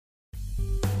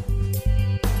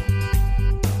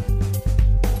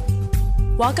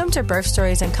Welcome to Birth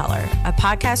Stories in Color, a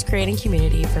podcast creating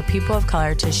community for people of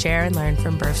color to share and learn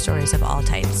from birth stories of all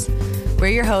types. We're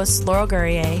your hosts, Laurel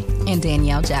Gourrier and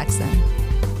Danielle Jackson.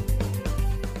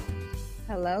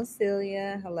 Hello,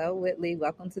 Celia. Hello, Whitley.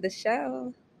 Welcome to the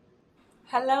show.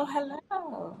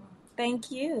 Hello.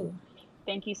 Thank you.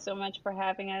 Thank you so much for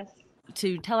having us.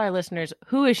 To tell our listeners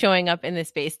who is showing up in this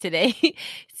space today,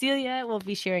 Celia will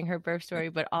be sharing her birth story,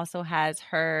 but also has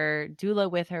her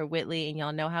doula with her, Whitley, and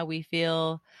y'all know how we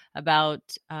feel about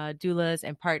doulas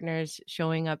and partners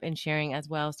showing up and sharing as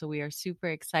well. So we are super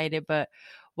excited, but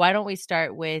why don't we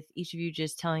start with each of you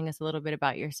just telling us a little bit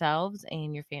about yourselves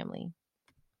and your family?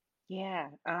 Yeah,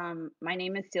 my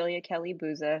name is Celia Kelly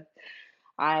Bouza.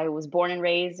 I was born and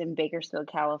raised in Bakersfield,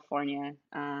 California,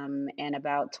 and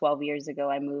about 12 years ago,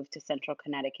 I moved to Central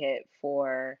Connecticut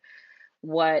for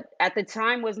what at the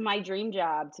time was my dream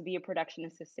job, to be a production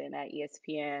assistant at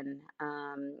ESPN.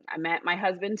 I met my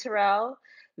husband, Terrell,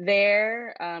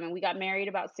 there, and we got married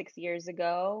about 6 years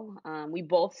ago. We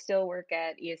both still work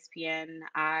at ESPN.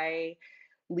 I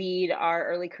lead our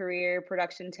early career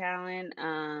production talent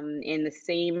in the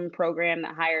same program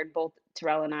that hired both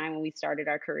Terrell and I when we started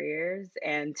our careers.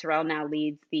 And Terrell now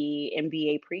leads the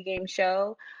NBA pregame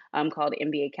show called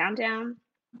NBA Countdown.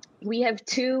 We have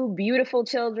two beautiful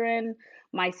children.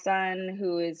 My son,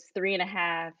 who is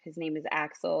 3.5, his name is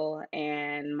Axel,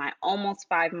 and my almost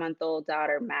 5-month-old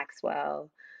daughter,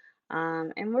 Maxwell.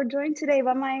 And we're joined today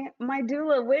by my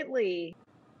doula, Whitley.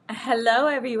 Hello,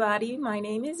 everybody. My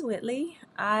name is Whitley.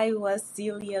 I was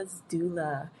Celia's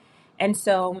doula. And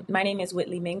so my name is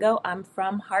Whitley Mingo. I'm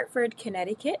from Hartford,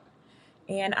 Connecticut,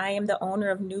 and I am the owner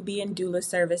of Nubian Doula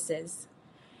Services.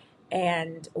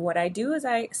 And what I do is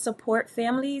I support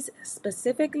families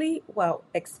especially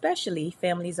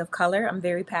families of color. I'm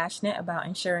very passionate about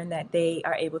ensuring that they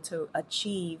are able to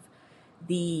achieve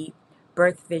the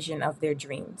birth vision of their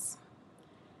dreams.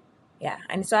 Yeah,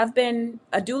 and so I've been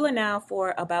a doula now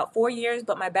for about 4 years,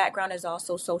 but my background is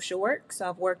also social work. So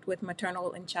I've worked with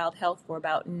maternal and child health for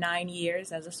about 9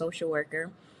 years as a social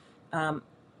worker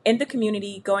in the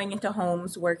community, going into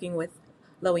homes, working with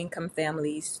low-income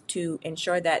families to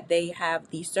ensure that they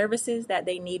have the services that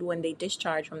they need when they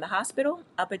discharge from the hospital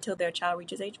up until their child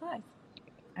reaches age 5.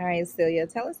 All right, Celia,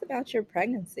 tell us about your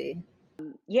pregnancy.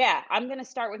 Yeah, I'm going to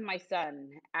start with my son,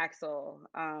 Axel,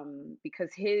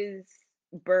 because his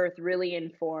birth really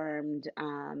informed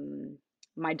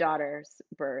my daughter's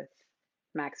birth,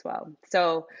 Maxwell.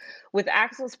 So with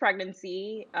Axel's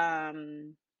pregnancy,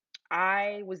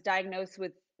 I was diagnosed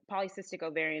with polycystic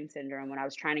ovarian syndrome when I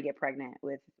was trying to get pregnant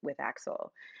with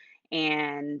Axel.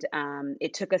 And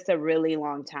it took us a really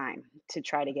long time to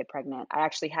try to get pregnant. I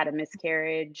actually had a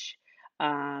miscarriage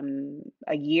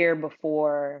a year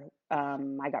before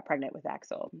I got pregnant with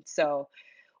Axel. So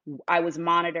I was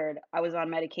monitored. I was on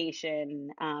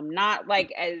medication, not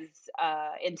like as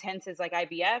intense as like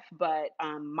IVF, but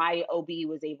my OB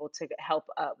was able to help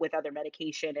with other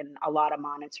medication and a lot of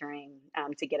monitoring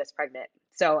to get us pregnant.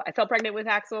 So I fell pregnant with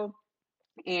Axel,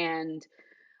 and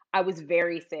I was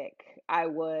very sick. I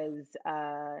was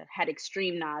had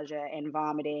extreme nausea and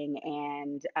vomiting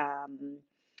and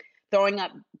throwing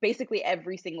up basically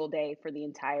every single day for the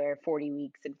entire 40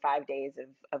 weeks and 5 days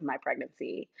of my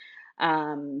pregnancy.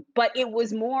 But it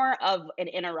was more of an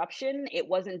interruption. It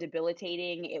wasn't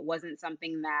debilitating. It wasn't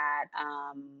something that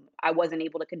I wasn't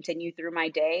able to continue through my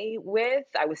day with.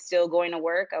 I was still going to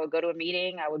work. I would go to a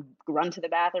meeting. I would run to the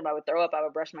bathroom. I would throw up. I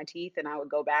would brush my teeth, and I would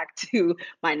go back to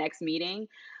my next meeting.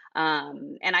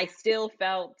 And I still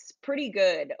felt pretty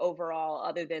good overall,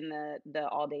 other than the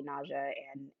all day nausea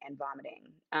and vomiting.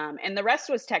 And the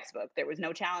rest was textbook. There was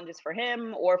no challenges for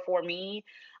him or for me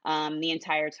the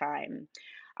entire time.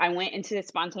 I went into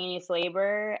spontaneous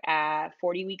labor at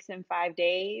 40 weeks and 5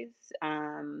 days.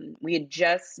 We had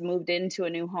just moved into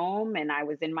a new home, and I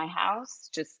was in my house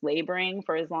just laboring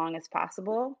for as long as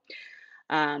possible.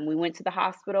 We went to the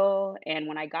hospital, and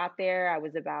when I got there, I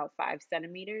was about 5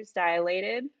 centimeters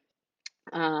dilated.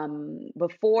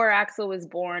 Before Axel was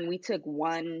born, we took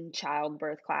one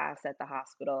childbirth class at the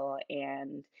hospital,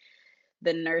 and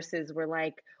the nurses were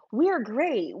like, "We're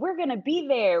great. We're going to be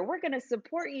there. We're going to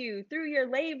support you through your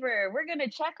labor. We're going to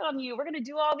check on you. We're going to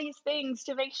do all these things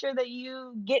to make sure that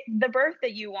you get the birth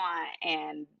that you want."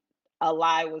 And a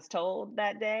lie was told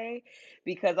that day,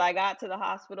 because I got to the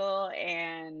hospital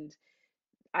and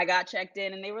I got checked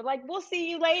in, and they were like, "We'll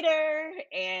see you later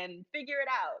and figure it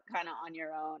out kind of on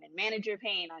your own and manage your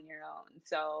pain on your own."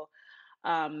 So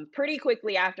Pretty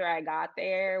quickly after I got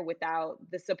there, without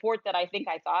the support that I think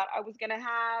I thought I was going to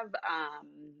have,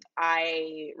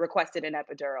 I requested an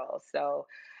epidural. So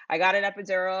I got an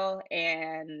epidural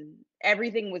and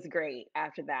everything was great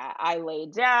after that. I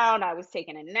laid down, I was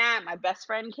taking a nap. My best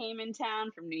friend came in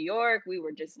town from New York. We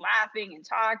were just laughing and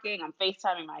talking. I'm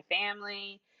FaceTiming my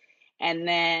family. And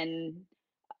then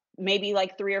maybe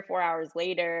like 3 or 4 hours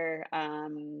later,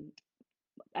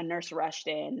 a nurse rushed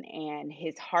in and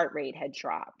his heart rate had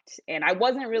dropped. And I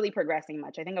wasn't really progressing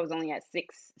much. I think I was only at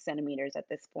 6 centimeters at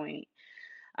this point.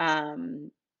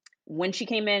 Um, when she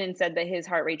came in and said that his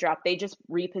heart rate dropped, they just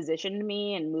repositioned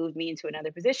me and moved me into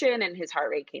another position, and his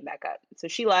heart rate came back up. So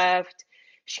she left.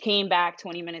 She came back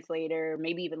 20 minutes later,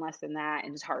 maybe even less than that,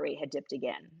 and his heart rate had dipped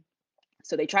again.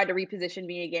 So they tried to reposition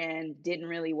me again, didn't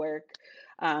really work.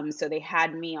 So they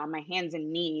had me on my hands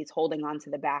and knees holding onto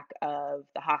the back of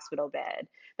the hospital bed.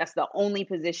 That's the only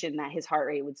position that his heart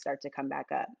rate would start to come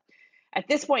back up. At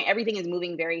this point, everything is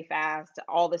moving very fast.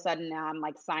 All of a sudden, now I'm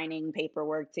like signing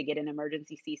paperwork to get an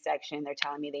emergency C-section. They're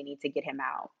telling me they need to get him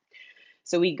out.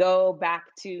 So we go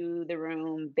back to the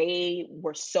room. They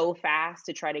were so fast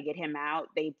to try to get him out.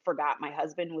 They forgot my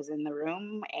husband was in the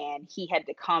room and he had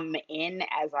to come in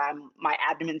as my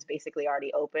abdomen's basically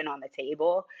already open on the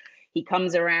table. He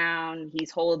comes around,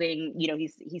 he's holding,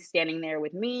 he's standing there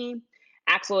with me.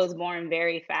 Axel is born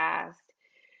very fast.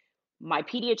 My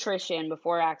pediatrician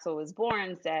before Axel was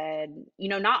born said,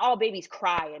 not all babies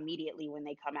cry immediately when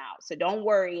they come out. So don't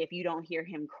worry if you don't hear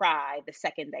him cry the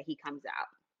second that he comes out.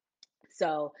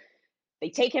 So they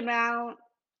take him out.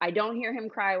 I don't hear him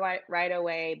cry right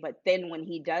away, but then when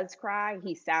he does cry,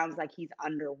 he sounds like he's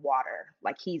underwater,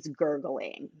 like he's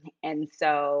gurgling. And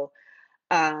so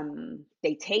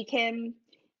they take him,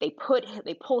 they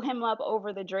pull him up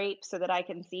over the drape so that I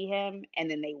can see him,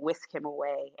 and then they whisk him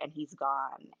away, and he's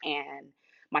gone. And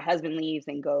my husband leaves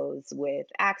and goes with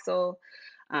Axel.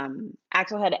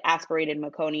 Axel had aspirated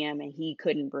meconium, and he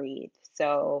couldn't breathe.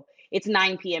 So it's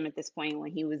 9 p.m. at this point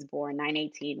when he was born,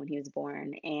 9:18 when he was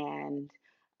born, and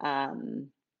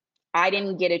I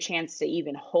didn't get a chance to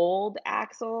even hold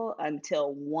Axel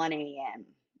until 1 a.m.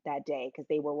 that day because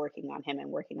they were working on him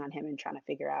and trying to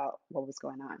figure out what was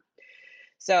going on.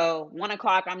 So 1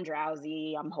 o'clock, I'm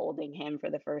drowsy. I'm holding him for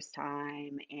the first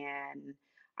time, and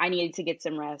I needed to get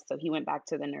some rest. So he went back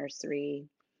to the nursery.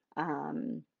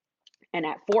 And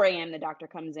at 4 a.m., the doctor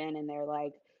comes in and they're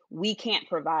like, we can't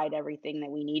provide everything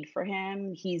that we need for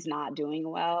him. He's not doing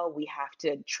well. We have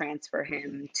to transfer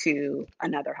him to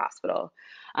another hospital,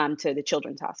 to the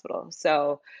children's hospital.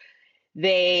 So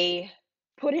they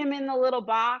put him in the little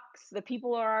box. The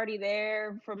people are already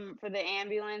there for the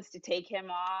ambulance to take him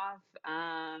off.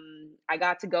 I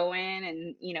got to go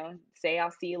in and, say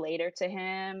I'll see you later to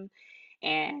him.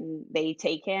 And they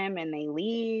take him and they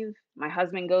leave. My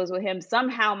husband goes with him.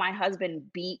 Somehow my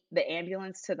husband beat the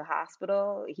ambulance to the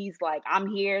hospital. He's like, I'm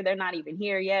here. They're not even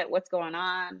here yet. What's going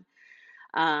on?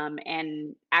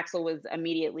 And Axel was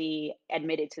immediately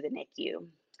admitted to the NICU.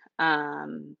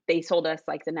 They told us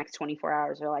like the next 24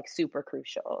 hours are like super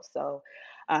crucial. So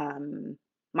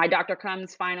my doctor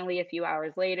comes finally a few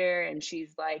hours later and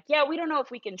she's like, yeah, we don't know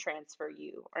if we can transfer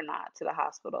you or not to the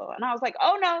hospital. And I was like,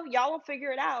 oh no, y'all will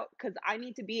figure it out because I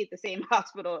need to be at the same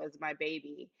hospital as my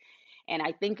baby. And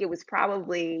I think it was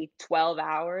probably 12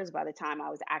 hours by the time I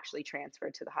was actually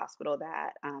transferred to the hospital that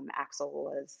Axel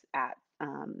was at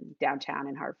downtown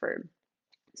in Hartford.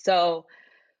 So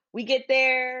we get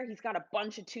there, he's got a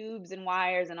bunch of tubes and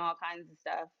wires and all kinds of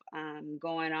stuff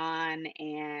going on,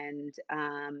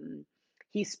 and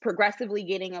he's progressively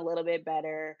getting a little bit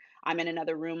better. I'm in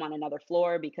another room on another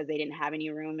floor because they didn't have any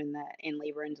room in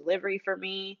labor and delivery for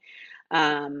me.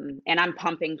 And I'm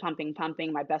pumping.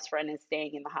 My best friend is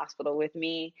staying in the hospital with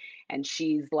me, and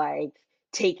she's like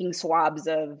taking swabs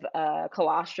of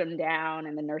colostrum down,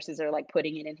 and the nurses are like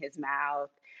putting it in his mouth.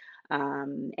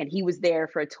 And he was there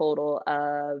for a total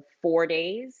of 4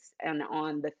 days. And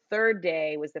on the third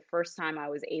day was the first time I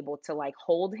was able to like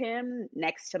hold him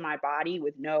next to my body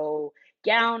with no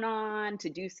gown on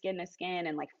to do skin to skin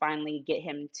and like finally get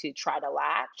him to try to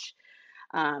latch.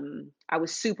 I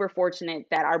was super fortunate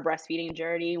that our breastfeeding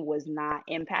journey was not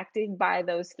impacted by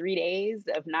those 3 days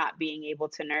of not being able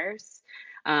to nurse.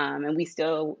 And we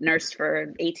still nursed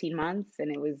for 18 months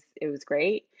and it was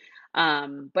great.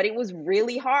 But it was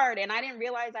really hard. And I didn't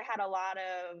realize I had a lot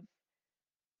of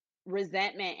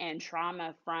resentment and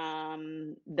trauma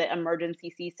from the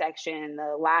emergency C-section,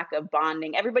 the lack of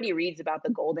bonding. Everybody reads about the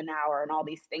golden hour and all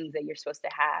these things that you're supposed to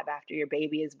have after your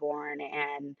baby is born.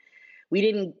 And we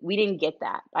didn't get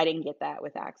that. I didn't get that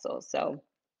with Axel. So,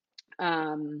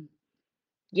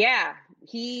 Yeah,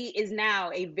 he is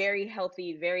now a very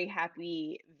healthy, very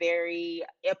happy, very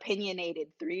opinionated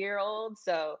 3-year-old.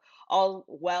 So all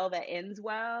well that ends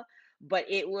well. But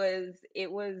it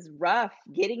was rough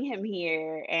getting him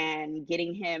here and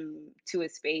getting him to a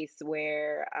space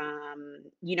where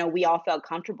we all felt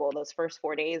comfortable. Those first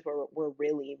 4 days were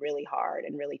really, really hard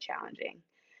and really challenging.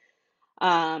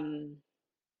 Um,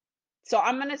 so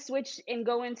I'm gonna switch and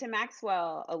go into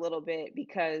Maxwell a little bit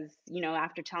because,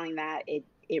 after telling that, it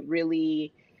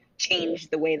really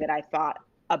changed the way that I thought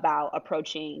about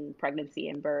approaching pregnancy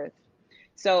and birth.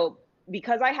 So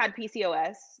because I had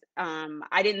PCOS,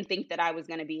 I didn't think that I was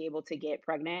going to be able to get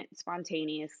pregnant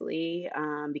spontaneously,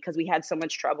 because we had so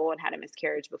much trouble and had a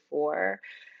miscarriage before.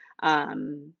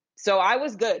 So I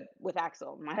was good with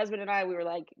Axel. My husband and I, we were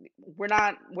like, we're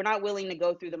not willing to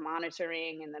go through the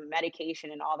monitoring and the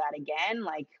medication and all that again.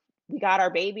 Like, we got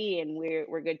our baby and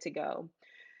we're good to go.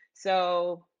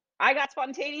 So I got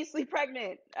spontaneously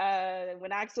pregnant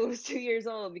when Axel was 2 years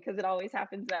old, because it always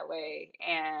happens that way.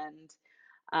 And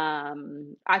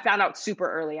I found out super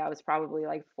early. I was probably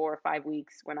like 4 or 5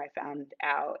 weeks when I found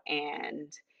out,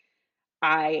 and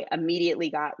I immediately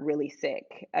got really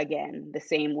sick again, the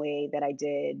same way that I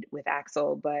did with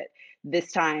Axel, but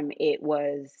this time it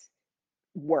was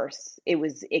worse. It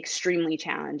was extremely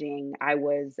challenging. I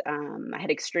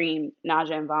had extreme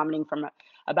nausea and vomiting from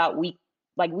about week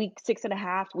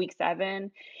 6.5, week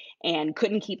 7, and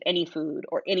couldn't keep any food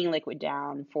or any liquid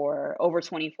down for over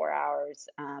 24 hours.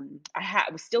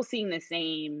 Was still seeing the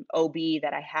same OB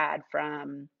that I had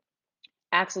from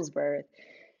Axel's birth,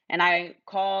 and I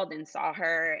called and saw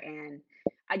her, and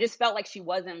I just felt like she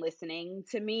wasn't listening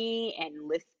to me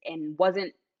and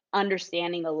wasn't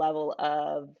understanding the level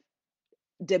of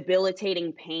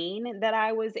debilitating pain that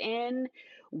I was in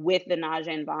with the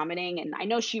nausea and vomiting. And I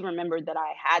know she remembered that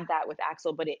I had that with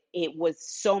Axel, but it was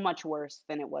so much worse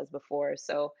than it was before.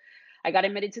 So I got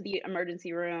admitted to the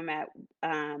emergency room at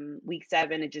week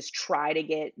 7 to just try to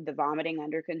get the vomiting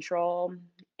under control.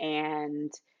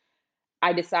 And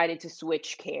I decided to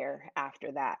switch care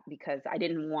after that because I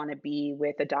didn't want to be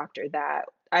with a doctor that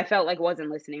I felt like wasn't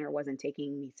listening or wasn't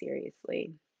taking me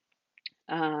seriously.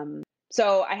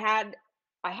 So I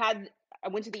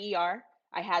went to the ER.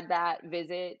 I had that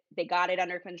visit. They got it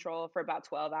under control for about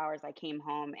 12 hours. I came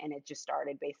home and it just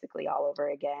started basically all over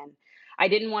again. I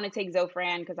didn't want to take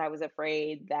Zofran because I was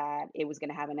afraid that it was going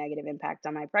to have a negative impact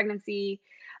on my pregnancy,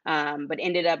 but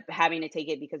ended up having to take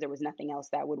it because there was nothing else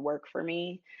that would work for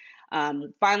me.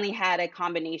 Finally had a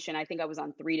combination. I think I was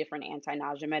on 3 different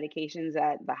anti-nausea medications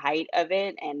at the height of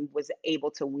it and was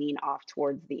able to wean off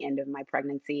towards the end of my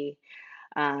pregnancy.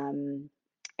 Um,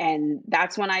 and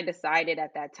that's when I decided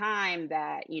at that time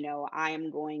that, I am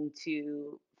going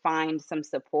to find some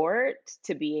support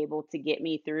to be able to get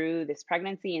me through this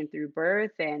pregnancy and through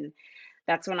birth. And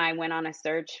that's when I went on a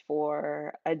search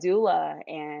for a doula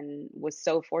and was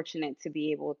so fortunate to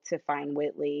be able to find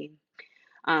Whitley.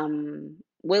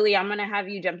 Willie, I'm going to have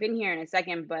you jump in here in a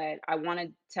second, but I want to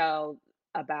tell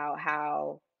about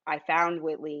how I found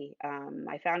Whitley.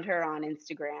 I found her on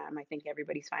Instagram. I think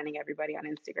everybody's finding everybody on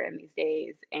Instagram these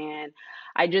days. And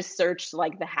I just searched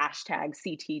like the hashtag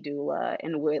CT doula,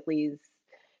 and Whitley's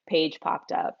page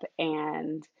popped up.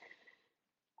 And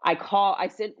I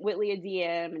sent Whitley a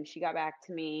DM and she got back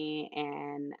to me,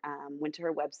 and went to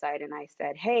her website, and I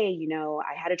said, hey,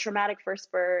 I had a traumatic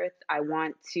first birth. I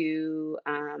want to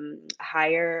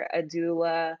hire a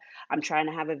doula. I'm trying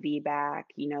to have a VBAC.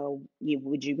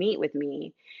 Would you meet with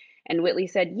me? And Whitley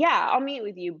said, yeah, I'll meet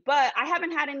with you, but I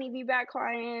haven't had any VBAC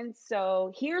clients.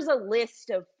 So here's a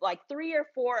list of like 3 or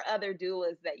 4 other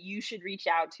doulas that you should reach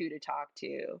out to talk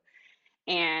to.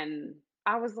 And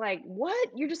I was like, what?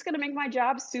 You're just going to make my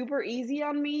job super easy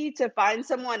on me to find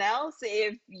someone else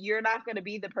if you're not going to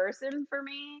be the person for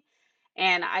me?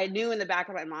 And I knew in the back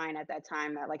of my mind at that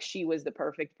time that like she was the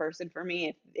perfect person for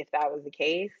me if that was the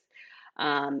case.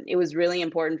 It was really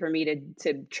important for me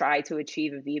to try to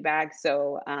achieve a VBAC.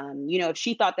 So, if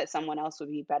she thought that someone else would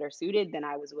be better suited, then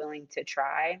I was willing to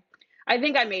try. I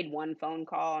think I made one phone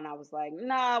call and I was like,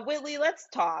 nah, Whitley, let's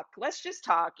talk. Let's just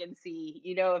talk and see,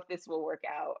 if this will work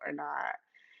out or not.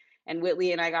 And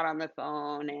Whitley and I got on the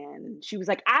phone and she was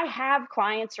like, I have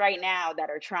clients right now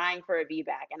that are trying for a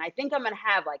VBAC. And I think I'm going to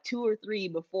have like 2 or 3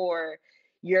 before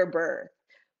your birth.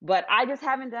 But I just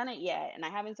haven't done it yet. And I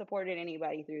haven't supported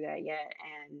anybody through that yet.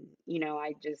 And,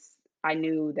 I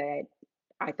knew that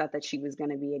I thought that she was going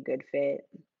to be a good fit.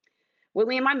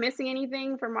 Whitley, am I missing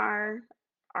anything from our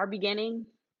beginning?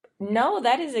 No,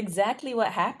 that is exactly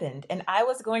what happened. And I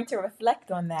was going to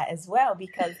reflect on that as well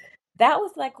because that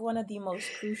was like one of the most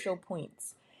crucial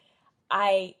points.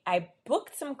 I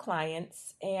booked some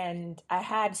clients and I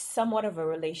had somewhat of a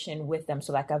relation with them.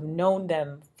 So like I've known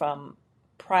them from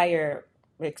prior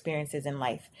experiences in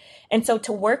life. And so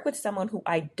to work with someone who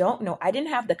I don't know, I didn't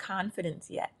have the confidence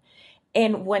yet.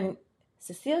 And when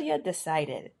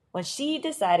when she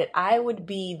decided I would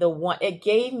be the one, it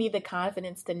gave me the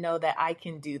confidence to know that I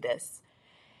can do this.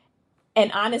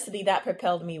 And honestly, that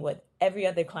propelled me with every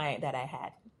other client that I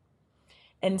had.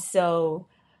 And so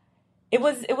it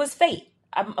was fate.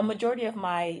 A majority of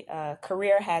my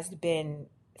career has been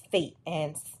fate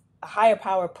and a higher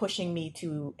power pushing me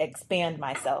to expand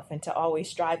myself and to always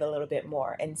strive a little bit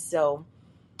more. And so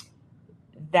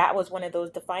that was one of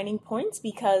those defining points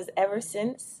because ever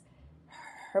since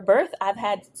her birth, I've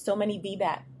had so many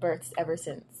VBAC births ever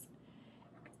since.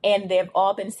 And they've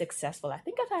all been successful. I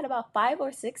think I've had about 5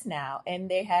 or 6 now, and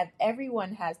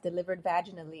everyone has delivered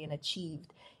vaginally and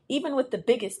achieved, even with the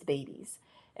biggest babies.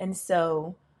 And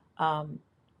so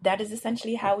that is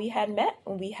essentially how we had met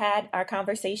when we had our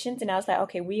conversations. And I was like,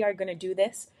 okay, we are going to do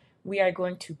this. We are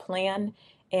going to plan.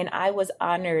 And I was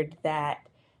honored that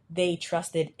they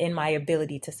trusted in my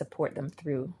ability to support them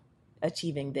through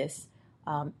achieving this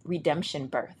redemption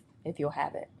birth, if you'll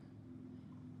have it.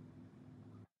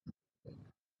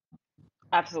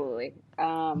 Absolutely.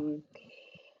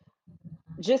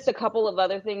 Just a couple of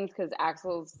other things because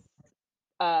Axel's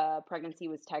pregnancy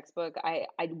was textbook. I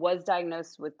was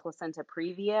diagnosed with placenta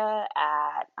previa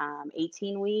at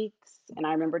 18 weeks, and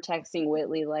I remember texting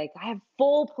Whitley like, "I have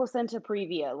full placenta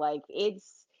previa. Like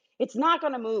it's not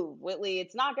gonna move, Whitley.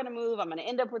 It's not gonna move. I'm gonna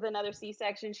end up with another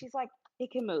C-section." She's like,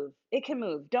 "It can move. It can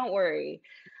move. Don't worry."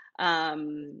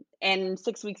 And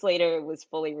 6 weeks later, it was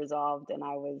fully resolved, and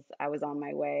I was on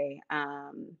my way.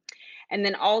 And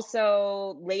then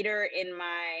also later in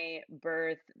my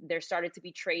birth, there started to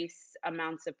be trace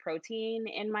amounts of protein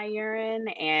in my urine,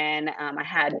 and I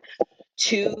had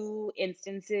 2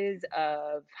 instances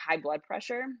of high blood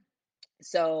pressure.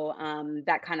 So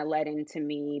that kind of led into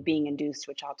me being induced,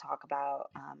 which I'll talk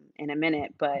about in a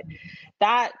minute. But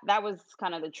that was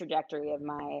kind of the trajectory of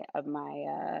my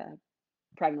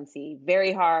pregnancy.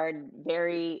 Very hard,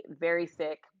 very very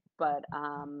sick, but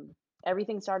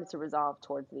everything started to resolve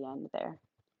towards the end there.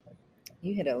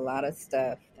 You hit a lot of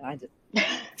stuff. I just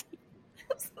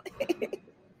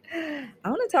I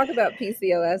want to talk about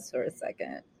PCOS for a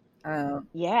second.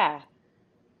 Yeah.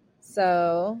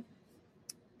 So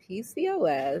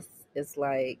PCOS is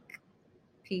like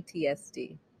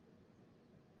PTSD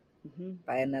Hmm.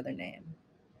 by another name,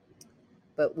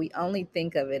 but we only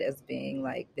think of it as being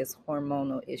like this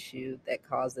hormonal issue that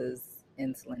causes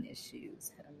insulin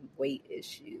issues, weight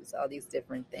issues, all these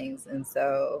different things. And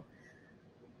so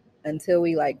until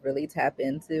we like really tap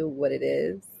into what it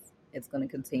is, it's going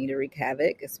to continue to wreak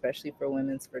havoc, especially for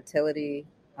women's fertility.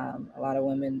 A lot of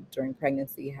women during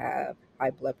pregnancy have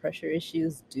high blood pressure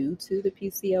issues due to the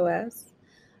PCOS.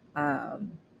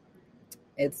 Um,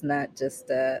 it's not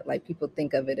just like people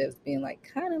think of it as being like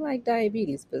kind of like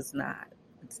diabetes, but it's not.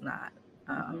 It's not.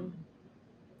 Um,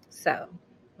 so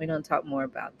we're going to talk more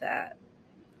about that.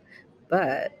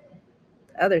 But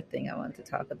the other thing I wanted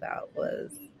to talk about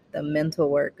was the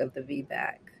mental work of the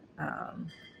VBAC.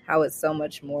 Um, how it's so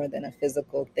much more than a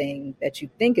physical thing that you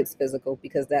think it's physical,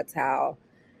 because that's how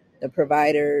the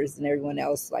providers and everyone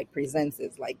else like presents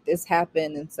it. Like this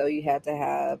happened, and so you had to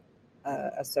have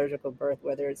a surgical birth,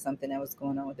 whether it's something that was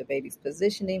going on with the baby's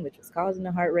positioning, which was causing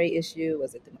a heart rate issue,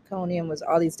 was it the meconium, was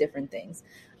all these different things.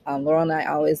 Laurel and I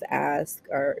always ask,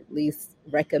 or at least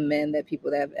recommend, that people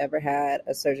that have ever had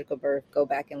a surgical birth go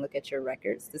back and look at your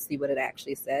records to see what it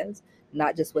actually says,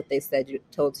 not just what they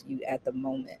told to you at the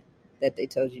moment that they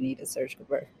told you need a surgical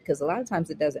birth, because a lot of times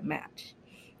it doesn't match.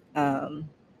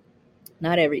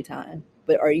 Not every time,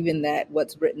 but or even that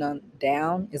what's written on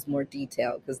down is more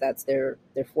detailed because that's their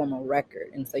formal record,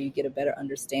 and so you get a better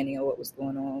understanding of what was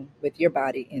going on with your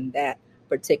body in that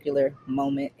particular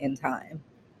moment in time,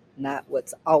 not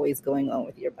what's always going on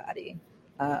with your body.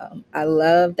 I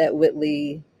love that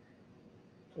Whitley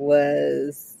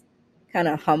was kind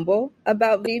of humble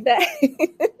about VBAC.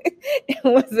 It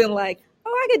wasn't like, oh,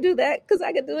 I could do that because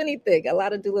I could do anything. A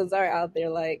lot of doulas are out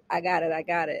there like, I got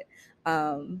it.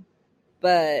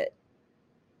 But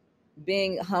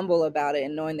being humble about it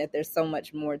and knowing that there's so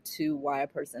much more to why a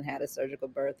person had a surgical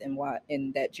birth,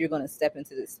 and that you're going to step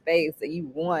into this space that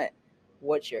you want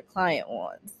what your client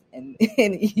wants, and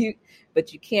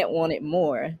but you can't want it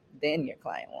more than your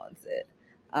client wants it.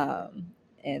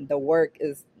 And the work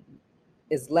is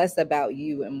less about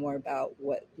you and more about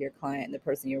what your client, the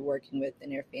person you're working with,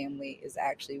 and your family is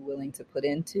actually willing to put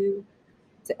into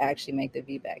to actually make the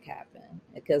VBAC happen,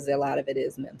 because a lot of it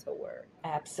is mental work.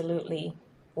 Absolutely.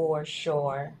 For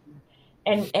sure.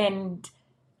 And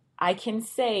I can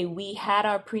say we had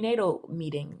our prenatal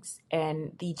meetings,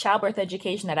 and the childbirth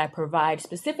education that I provide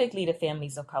specifically to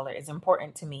families of color is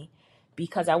important to me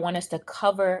because I want us to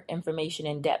cover information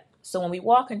in depth. So when we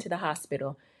walk into the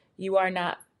hospital, you are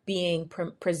not being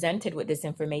presented with this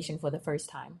information for the first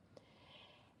time.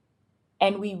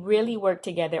 And we really work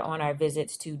together on our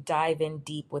visits to dive in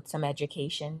deep with some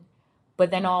education.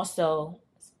 But then also,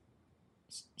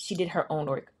 she did her own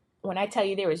work. When I tell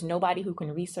you there is nobody who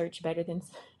can research better than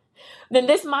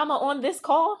this mama on this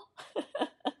call.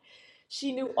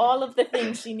 She knew all of the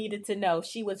things she needed to know.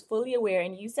 She was fully aware.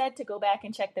 And you said to go back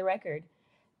and check the record.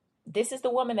 This is the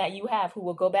woman that you have who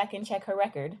will go back and check her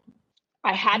record.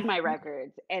 I had my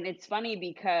records, and it's funny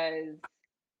because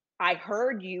I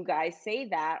heard you guys say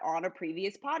that on a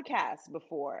previous podcast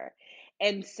before.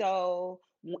 And so,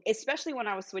 especially when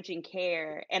I was switching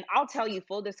care, and I'll tell you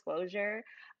full disclosure,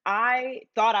 I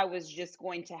thought I was just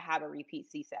going to have a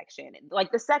repeat C-section.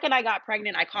 Like the second I got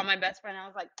pregnant, I called my best friend. And I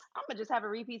was like, I'm gonna just have a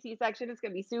repeat C-section. It's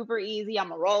gonna be super easy. I'm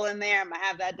gonna roll in there. I'm gonna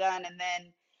have that done. And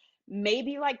then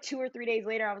maybe like 2 or 3 days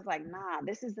later, I was like, nah,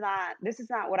 this is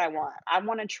not what I want. I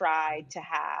want to try to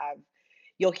have,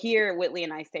 you'll hear Whitley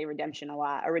and I say redemption a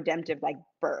lot, a redemptive like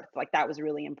birth. Like that was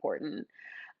really important.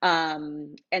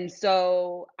 And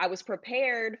so I was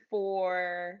prepared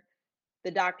for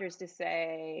the doctors to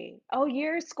say, oh,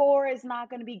 your score is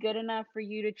not going to be good enough for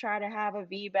you to try to have a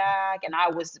VBAC. And I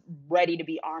was ready to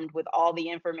be armed with all the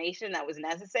information that was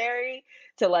necessary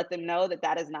to let them know that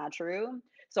that is not true.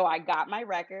 So I got my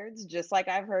records, just like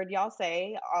I've heard y'all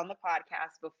say on the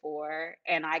podcast before,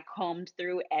 and I combed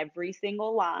through every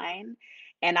single line.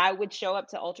 And I would show up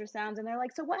to ultrasounds and they're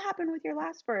like, so what happened with your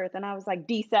last birth? And I was like,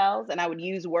 D cells. And I would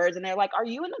use words and they're like, are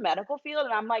you in the medical field?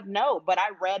 And I'm like, no, but I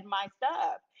read my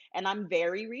stuff and I'm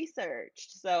very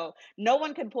researched. So no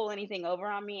one could pull anything over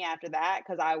on me after that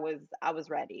because I was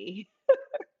ready.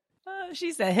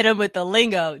 She said, hit him with the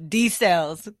lingo, D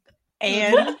cells.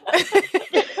 And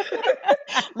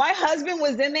my husband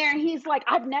was in there and he's like,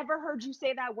 I've never heard you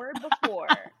say that word before.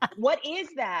 What is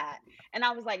that? And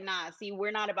I was like, nah, see,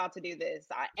 we're not about to do this.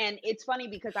 And it's funny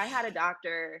because I had a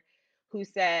doctor who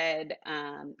said,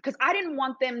 because I didn't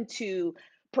want them to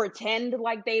pretend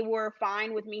like they were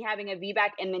fine with me having a VBAC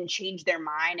and then change their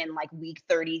mind in like week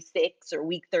 36 or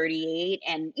week 38.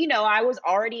 And, you know, I was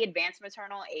already advanced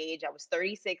maternal age. I was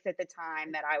 36 at the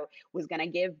time that I was going to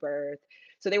give birth.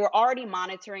 So they were already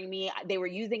monitoring me. They were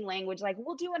using language like,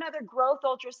 we'll do another growth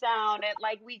ultrasound at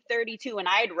like week 32. And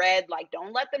I had read like,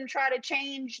 don't let them try to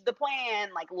change the plan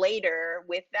like later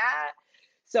with that.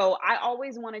 So I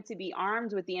always wanted to be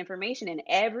armed with the information. In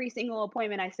every single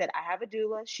appointment, I said, I have a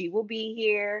doula. She will be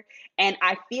here. And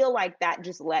I feel like that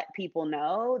just let people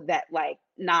know that like,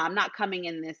 nah, I'm not coming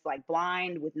in this like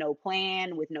blind with no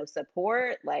plan, with no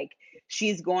support. Like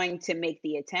she's going to make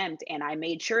the attempt. And I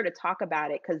made sure to talk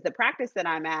about it because the practice that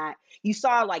I'm at, you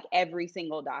saw like every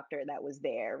single doctor that was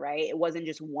there, right? It wasn't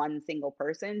just one single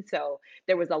person. So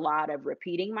there was a lot of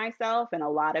repeating myself and a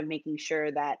lot of making sure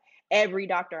that every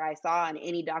doctor I saw and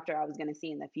any doctor I was going to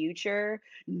see in the future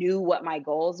knew what my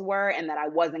goals were and that I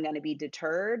wasn't going to be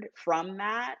deterred from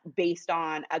that based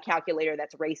on a calculator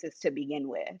that's racist to begin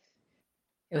with.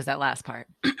 It was that last part.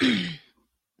 The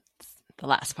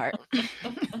last part.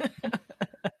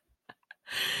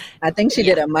 I think she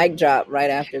did a mic drop right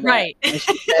after that. Right. When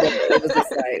she said it was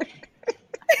just like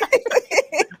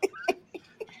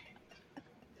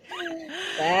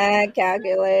that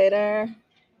calculator.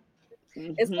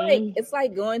 Mm-hmm. It's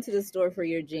like going to the store for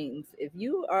your jeans. If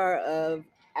you are of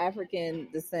African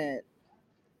descent,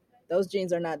 those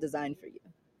jeans are not designed for you.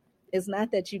 It's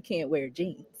not that you can't wear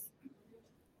jeans,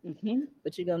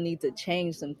 but you're gonna need to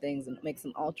change some things and make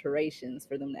some alterations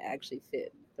for them to actually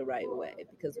fit the right way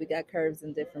because we got curves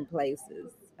in different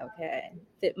places. Okay,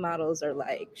 fit models are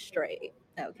like straight.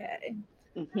 Okay,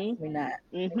 we're not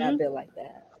built like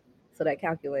that. So that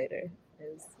calculator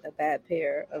is a bad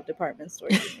pair of department store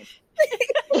jeans.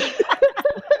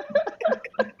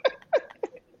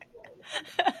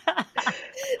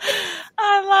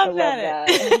 I love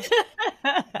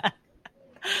that.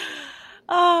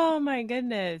 Oh my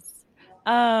goodness.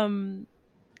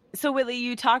 So Whitley,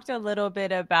 you talked a little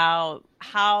bit about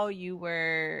how you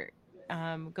were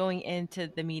going into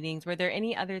the meetings. Were there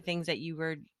any other things that you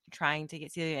were trying to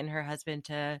get Celia and her husband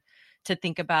to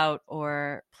think about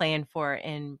or plan for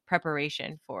in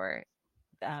preparation for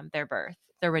their birth,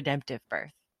 their redemptive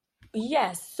birth?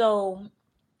 Yes. So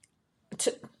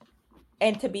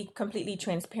to be completely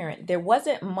transparent, there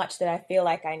wasn't much that I feel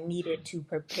like I needed to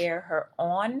prepare her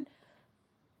on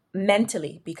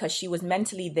mentally because she was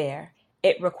mentally there.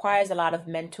 it requires a lot of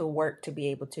mental work to be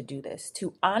able to do this,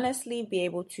 to honestly be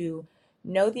able to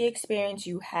know the experience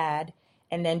you had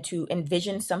and then to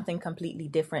envision something completely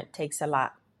different takes a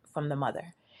lot from the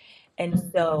mother.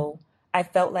 And so I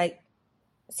felt like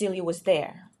Celia was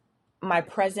there. My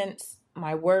presence,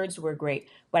 my words were great,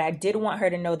 but I did want her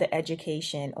to know the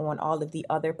education on all of the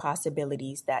other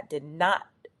possibilities that did not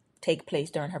take place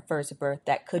during her first birth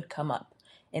that could come up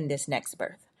in this next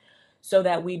birth, so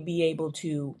that we'd be able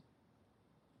to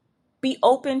be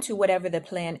open to whatever the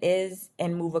plan is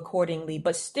and move accordingly,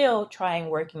 but still trying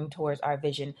working towards our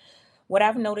vision. What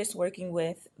I've noticed working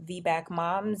with VBAC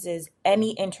moms is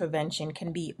any intervention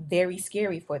can be very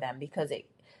scary for them because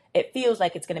it feels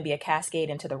like it's going to be a cascade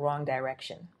into the wrong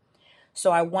direction.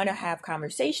 So I want to have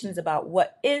conversations about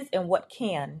what is and what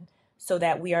can, so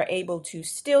that we are able to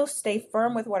still stay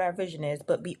firm with what our vision is,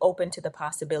 but be open to the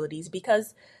possibilities,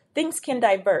 because things can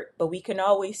divert, but we can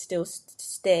always still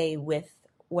stay with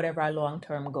whatever our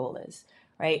long-term goal is,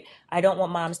 right? I don't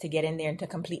want moms to get in there and to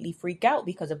completely freak out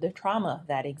because of the trauma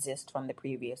that exists from the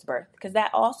previous birth, because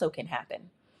that also can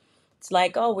happen. It's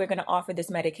like, oh, we're going to offer this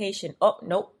medication. Oh,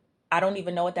 nope. I don't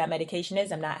even know what that medication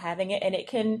is. I'm not having it. And it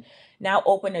can now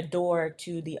open a door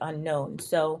to the unknown.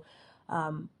 So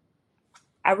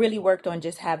I really worked on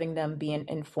just having them being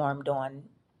informed on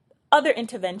other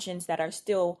interventions that are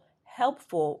still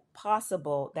helpful,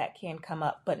 possible, that can come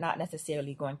up, but not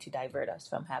necessarily going to divert us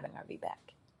from having our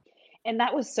VBAC. And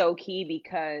that was so key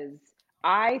because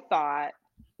I thought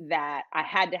that I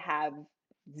had to have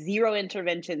zero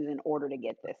interventions in order to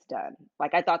get this done.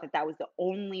 Like I thought that that was the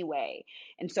only way.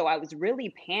 And so I was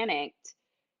really panicked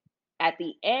at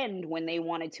the end when they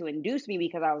wanted to induce me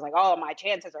because I was like, oh, my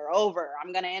chances are over.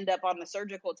 I'm going to end up on the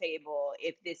surgical table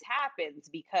if this happens,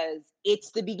 because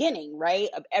it's the beginning, right,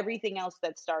 of everything else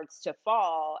that starts to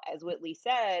fall, as Whitley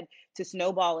said, to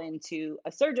snowball into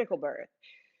a surgical birth.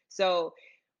 So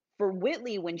for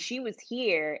Whitley, when she was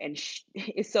here, and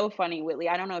it's so funny, Whitley,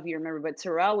 I don't know if you remember, but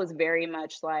Terrell was very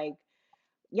much like,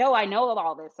 yo, I know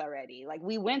all this already. Like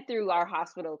we went through our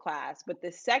hospital class, but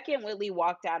the second Whitley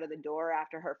walked out of the door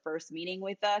after her first meeting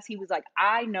with us, he was like,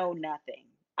 I know nothing.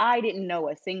 I didn't know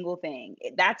a single thing.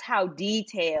 That's how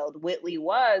detailed Whitley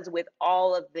was with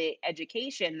all of the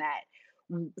education that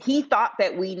he thought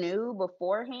that we knew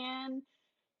beforehand.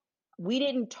 We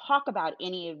didn't talk about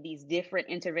any of these different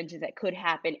interventions that could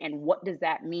happen and what does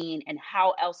that mean and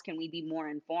how else can we be more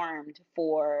informed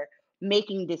for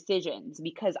making decisions,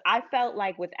 because I felt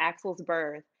like with Axel's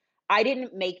birth I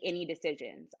didn't make any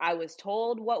decisions. I was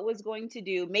told what was going to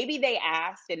do. Maybe they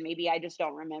asked and maybe I just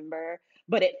don't remember,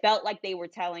 but it felt like they were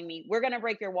telling me we're going to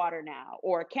break your water now,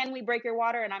 or can we break your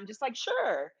water, and I'm just like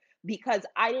sure, because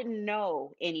I didn't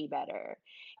know any better.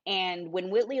 And when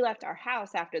Whitley left our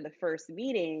house after the first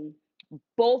meeting,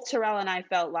 both Terrell and I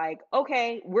felt like,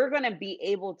 okay, we're going to be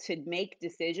able to make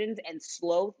decisions and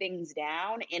slow things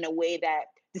down in a way that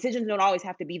decisions don't always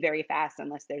have to be very fast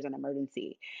unless there's an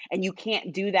emergency. And you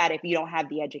can't do that if you don't have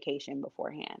the education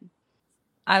beforehand.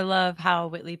 I love how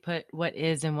Whitley put what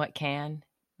is and what can.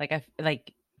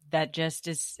 Like that just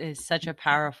is such a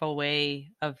powerful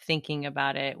way of thinking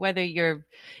about it. Whether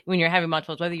when you're having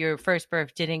multiples, whether your first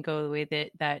birth didn't go the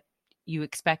way that you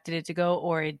expected it to go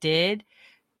or it did,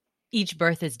 each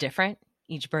birth is different.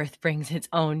 Each birth brings its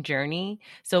own journey.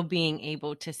 So being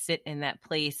able to sit in that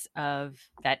place of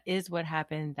that is what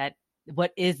happened, that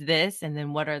what is this, and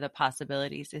then what are the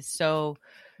possibilities is so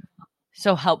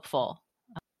helpful.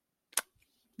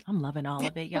 I'm loving all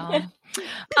of it, y'all.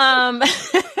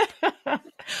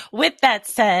 With that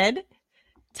said,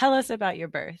 tell us about your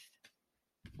birth.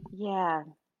 Yeah.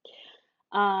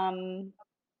 I'm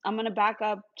going to back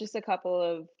up just a couple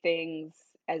of things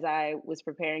as I was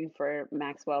preparing for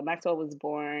Maxwell. Maxwell was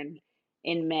born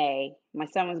in May. My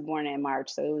son was born in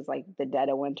March, so it was like the dead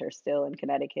of winter still in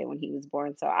Connecticut when he was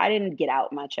born. So I didn't get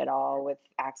out much at all with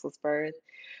Axel's birth.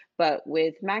 But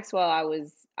with Maxwell, I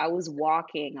was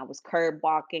walking, I was curb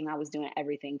walking, I was doing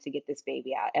everything to get this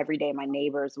baby out. Every day, my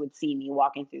neighbors would see me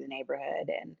walking through the neighborhood,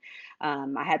 and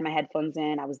I had my headphones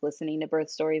in. I was listening to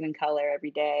birth stories in color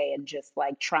every day, and just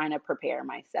like trying to prepare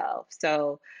myself.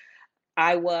 So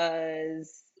I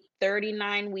was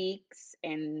 39 weeks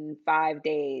and 5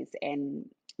 days, and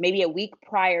maybe a week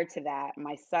prior to that,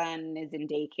 my son is in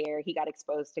daycare. He got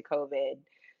exposed to COVID.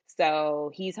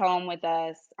 So he's home with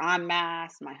us. I'm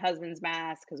masked, my husband's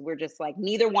masked, because we're just like,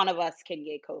 neither one of us can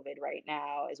get COVID right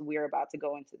now as we're about to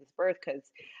go into this birth, because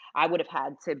I would have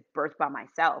had to birth by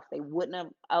myself. They wouldn't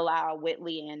have allowed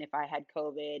Whitley in if I had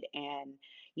COVID. And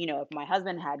if my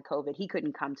husband had COVID, he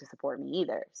couldn't come to support me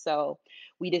either. So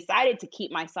we decided to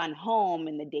keep my son home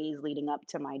in the days leading up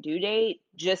to my due date,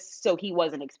 just so he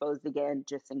wasn't exposed again,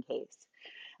 just in case.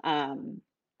 Um,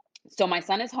 so my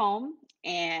son is home,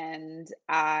 and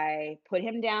I put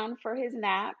him down for his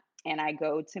nap, and I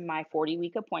go to my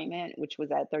 40-week appointment, which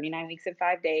was at 39 weeks and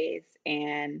 5 days.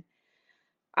 And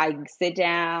I sit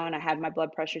down, I have my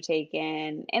blood pressure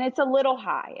taken, and it's a little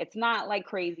high. It's not like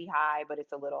crazy high, but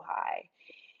it's a little high.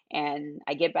 And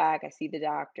I get back, I see the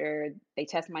doctor, they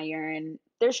test my urine.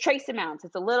 There's trace amounts.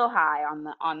 It's a little high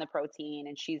on the protein.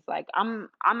 And she's like, I'm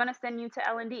gonna send you to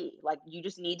L&D. Like, you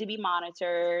just need to be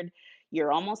monitored.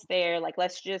 You're almost there. Like,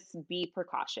 let's just be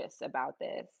precautious about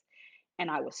this. And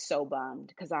I was so bummed,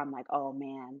 because I'm like, oh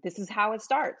man, this is how it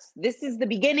starts. This is the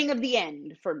beginning of the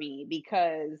end for me,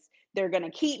 because they're going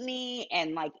to keep me.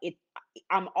 And like,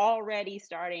 I'm already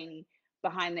starting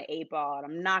behind the 8 ball, and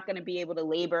I'm not going to be able to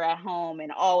labor at home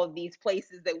and all of these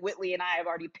places that Whitley and I have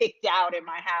already picked out in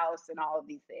my house and all of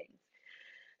these things.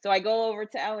 So I go over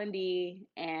to L&D,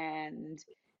 and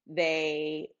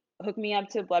they hook me up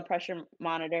to a blood pressure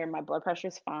monitor. My blood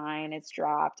pressure's fine. It's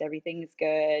dropped. Everything's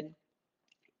good.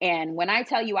 And when I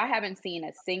tell you, I haven't seen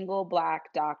a single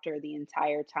Black doctor the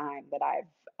entire time that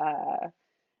I've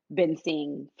been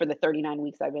seeing for the 39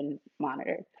 weeks I've been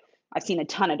monitored. I've seen a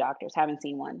ton of doctors, haven't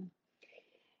seen one.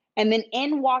 And then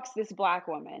in walks this Black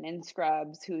woman in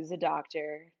scrubs who's a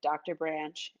doctor, Dr.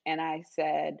 Branch. And I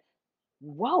said,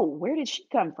 whoa, where did she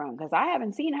come from? Because I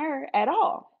haven't seen her at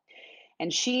all.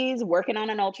 And she's working on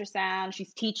an ultrasound.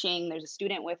 She's teaching. There's a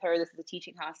student with her. This is a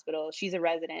teaching hospital. She's a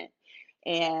resident.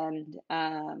 And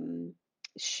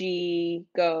she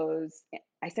goes,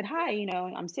 I said, hi,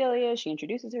 I'm Celia. She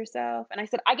introduces herself. And I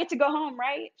said, I get to go home,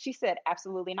 right? She said,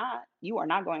 absolutely not. You are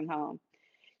not going home.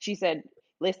 She said,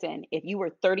 listen, if you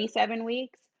were 37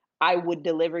 weeks, I would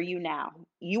deliver you now.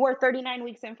 You are 39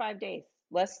 weeks and 5 days.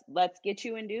 Let's get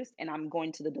you induced, and I'm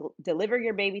going to deliver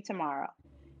your baby tomorrow.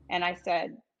 And I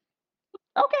said,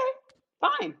 okay,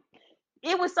 fine.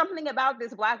 It was something about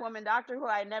this Black woman doctor who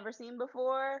I had never seen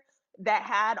before that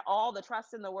had all the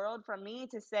trust in the world from me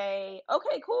to say,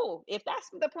 okay, cool. If that's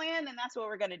the plan, then that's what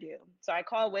we're going to do. So I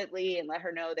called Whitley and let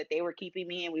her know that they were keeping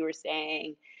me and we were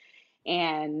staying.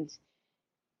 And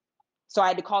so I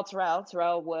had to call Terrell.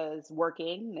 Terrell was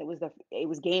working. It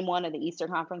was game one of the Eastern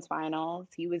Conference Finals.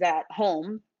 He was at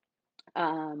home.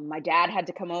 My dad had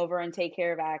to come over and take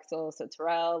care of Axel. So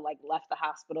Terrell left the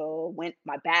hospital,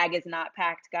 my bag is not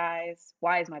packed, guys.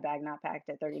 Why is my bag not packed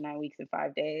at 39 weeks and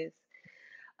 5 days?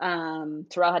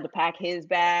 Terrell had to pack his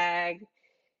bag,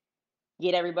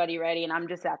 get everybody ready, and I'm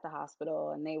just at the hospital.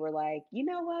 And they were like, you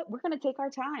know what? We're going to take our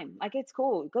time. Like, it's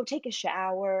cool. Go take a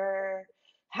shower,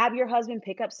 have your husband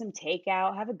pick up some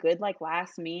takeout, have a good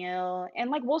last meal,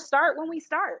 and we'll start when we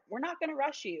start. We're not going to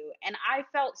rush you. And I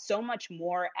felt so much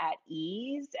more at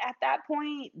ease at that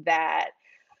point that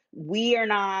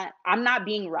I'm not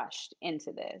being rushed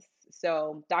into this.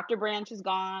 So Dr. Branch is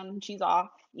gone. She's off,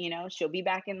 she'll be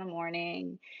back in the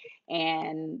morning.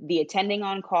 And the attending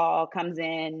on call comes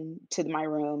in to my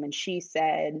room, and she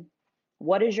said,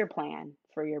 what is your plan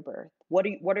for your birth? What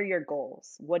are your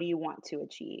goals? What do you want to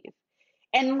achieve?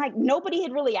 And nobody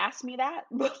had really asked me that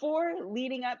before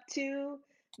leading up to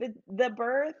the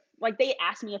birth. They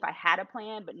asked me if I had a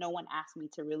plan, but no one asked me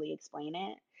to really explain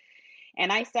it.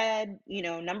 And I said,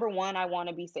 number one, I want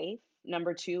to be safe.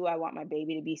 Number two, I want my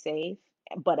baby to be safe.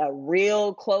 But a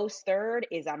real close third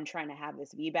is I'm trying to have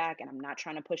this VBAC, and I'm not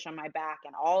trying to push on my back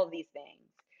and all of these things.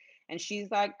 And she's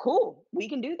like, cool, we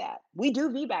can do that. We do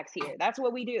VBACs here. That's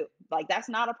what we do. That's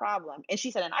not a problem. And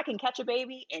she said, and I can catch a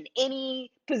baby in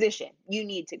any position you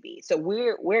need to be. So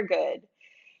we're good.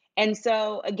 And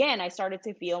so again, I started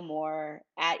to feel more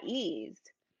at ease.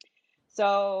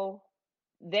 So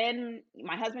then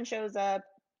my husband shows up.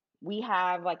 We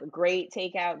have a great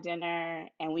takeout dinner,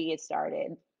 and we get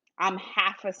started. I'm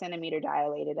half a centimeter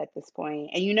dilated at this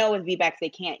point. And with VBACs, they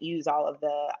can't use all of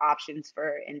the options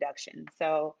for induction.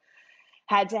 So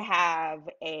had to have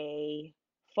a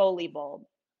Foley bulb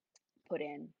put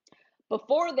in.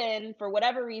 Before then, for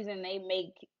whatever reason, they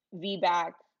make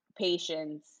VBAC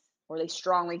patients, or they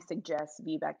strongly suggest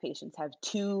VBAC patients have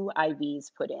 2 IVs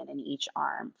put in each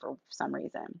arm for some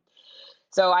reason.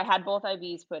 So I had both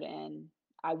IVs put in.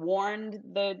 I warned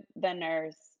the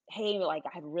nurse, hey, I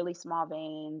have really small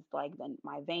veins, then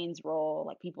my veins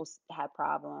roll, people have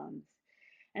problems.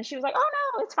 And she was like, oh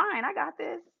no, it's fine, I got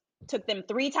this. Took them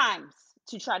 3 times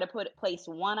to try to place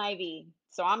 1 IV.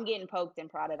 So I'm getting poked and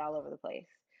prodded all over the place.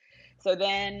 So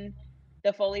then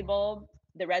the Foley bulb,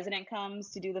 the resident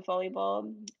comes to do the Foley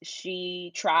bulb.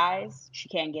 She tries, she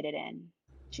can't get it in.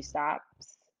 She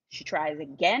stops, She tries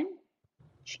again.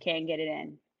 She can't get it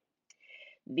in.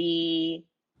 The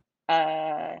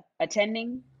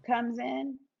attending comes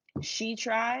in. She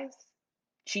tries.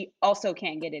 She also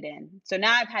can't get it in. So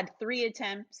now I've had 3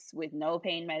 attempts with no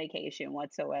pain medication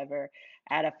whatsoever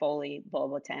at a Foley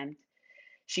bulb attempt.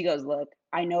 She goes, look,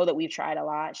 I know that we've tried a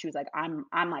lot. She was like, I'm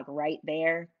like right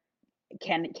there.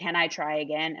 Can I try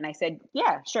again? And I said,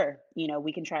 yeah, sure.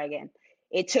 We can try again.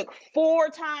 It took 4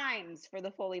 times for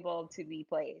the Foley bulb to be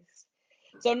placed.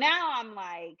 So now I'm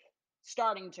like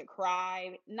starting to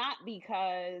cry, not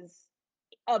because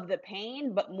of the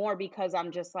pain, but more because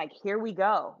I'm just like, here we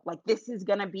go. Like, this is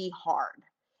going to be hard.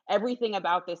 Everything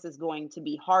about this is going to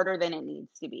be harder than it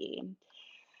needs to be.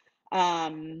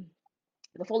 The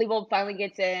Foley bulb finally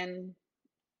gets in.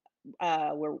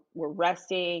 We're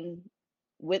resting.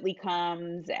 Whitley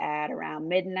comes at around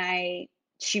midnight.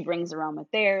 She brings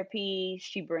aromatherapy.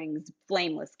 She brings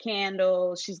flameless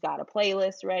candles. She's got a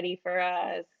playlist ready for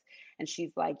us. And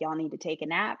she's like, y'all need to take a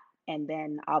nap and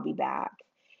then I'll be back.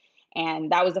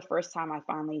 And that was the first time I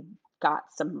finally got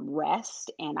some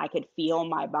rest and I could feel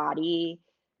my body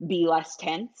be less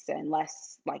tense and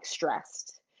less like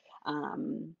stressed.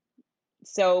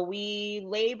 So we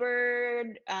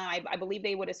labored. I believe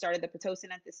they would have started the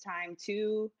Pitocin at this time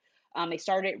too. They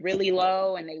started really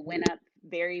low and they went up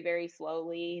very, very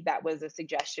slowly. That was a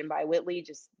suggestion by Whitley.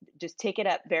 Just take it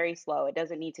up very slow. It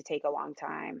doesn't need to take a long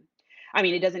time. I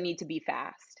mean, it doesn't need to be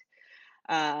fast.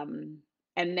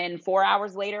 And then 4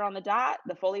 hours later on the dot,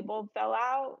 the Foley bulb fell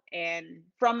out. And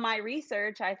from my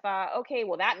research, I thought, okay,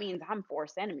 well, that means I'm 4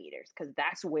 centimeters because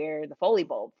that's where the Foley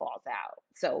bulb falls out.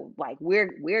 So like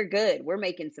we're good. We're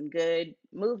making some good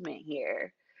movement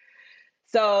here.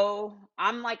 So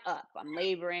I'm like up, I'm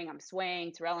laboring, I'm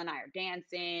swaying. Terrell and I are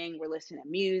dancing. We're listening to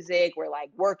music. We're like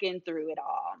working through it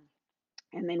all.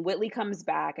 And then Whitley comes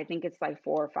back. I think it's like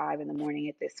 4 or 5 in the morning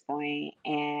at this point,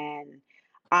 and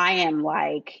I am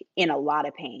like in a lot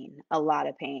of pain.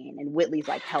 And Whitley's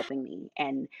like helping me.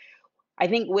 And I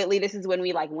think Whitley, this is when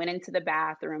we like went into the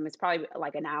bathroom. It's probably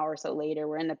like an hour or so later.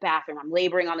 We're in the bathroom. I'm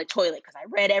laboring on the toilet because I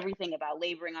read everything about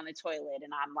laboring on the toilet.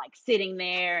 And I'm like sitting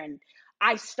there and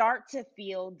I start to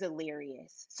feel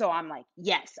delirious. So I'm like,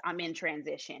 yes, I'm in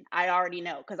transition. I already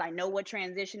know because I know what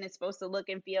transition is supposed to look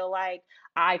and feel like.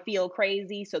 I feel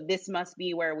crazy. So this must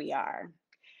be where we are.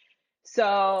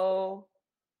 So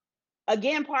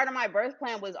again, part of my birth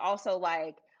plan was also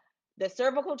like, the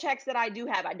cervical checks that I do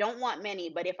have, I don't want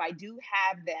many, but if I do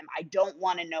have them, I don't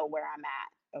want to know where I'm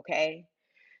at. Okay.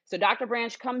 So Dr.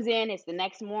 Branch comes in, it's the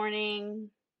next morning,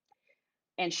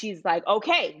 and she's like,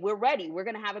 okay, we're ready. We're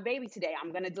going to have a baby today.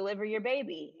 I'm going to deliver your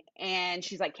baby. And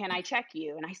she's like, can I check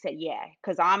you? And I said, yeah,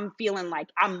 because I'm feeling like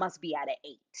I must be at an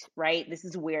 8, right? This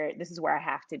is where I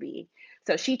have to be.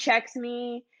 So she checks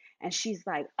me and she's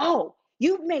like, oh,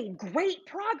 you've made great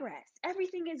progress.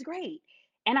 Everything is great.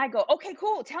 And I go, okay,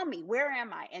 cool. Tell me, where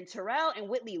am I? And Terrell and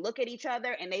Whitley look at each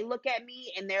other and they look at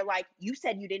me and they're like, you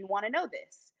said you didn't want to know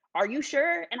this. Are you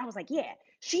sure? And I was like, yeah,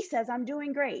 she says I'm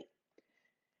doing great.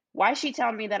 Why she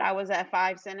telling me that I was at 4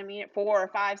 or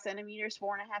 5 centimeters,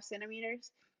 4.5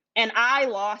 centimeters? And I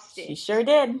lost She it. sure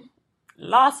did.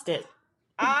 Lost it.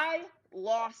 I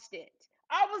lost it.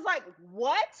 I was like,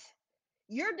 what?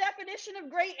 Your definition of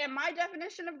great and my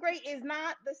definition of great is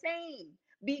not the same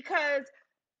because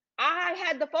I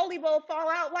had the Foley bulb fall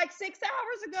out like 6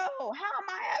 hours ago. How am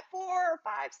I at 4 or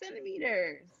 5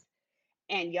 centimeters?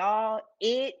 And y'all,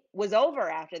 it was over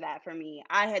after that for me.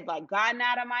 I had like gotten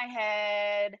out of my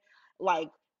head. Like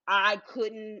I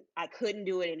couldn't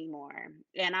do it anymore.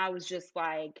 And I was just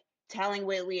like telling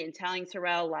Whitley and telling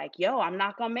Terrell, like, yo, I'm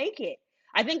not gonna make it.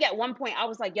 I think at one point I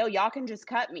was like, yo, y'all can just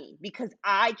cut me because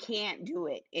I can't do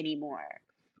it anymore.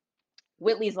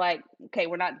 Whitley's like, okay,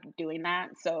 we're not doing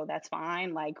that, so that's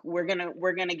fine. Like we're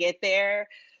gonna get there.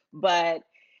 But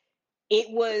it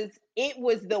was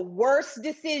the worst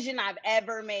decision I've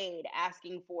ever made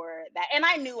asking for that. And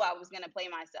I knew I was going to play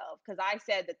myself because I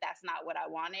said that that's not what I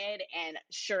wanted. And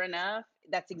sure enough,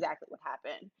 that's exactly what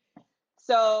happened.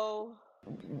 So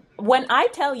when I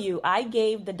tell you I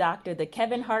gave the doctor the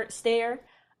Kevin Hart stare,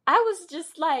 I was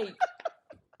just like,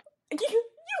 you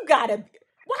gotta,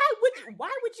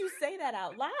 why would you say that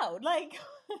out loud? Like,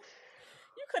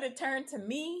 you could have turned to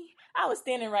me. I was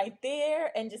standing right there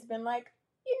and just been like,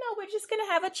 we're just going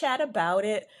to have a chat about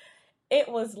it. It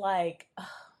was like,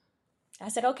 I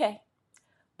said, okay.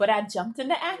 But I jumped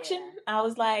into action. Yeah. I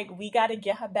was like, we got to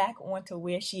get her back onto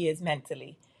where she is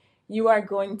mentally. You are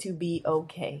going to be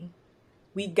okay.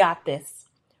 We got this.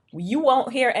 You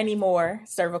won't hear any more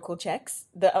cervical checks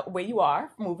where you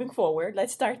are moving forward.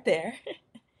 Let's start there.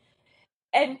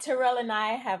 And Terrell and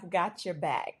I have got your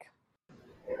back.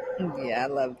 Yeah, I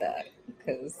love that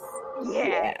because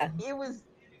Yeah, yeah, it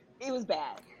was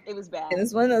bad. It was and bad.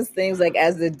 it's one of those things like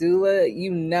as the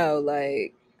doula,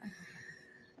 like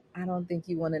I don't think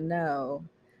you want to know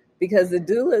because the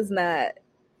doula is not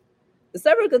the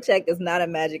cervical check is not a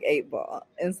magic 8 ball,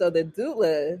 and so the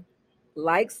doula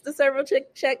likes the cervical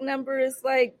check numbers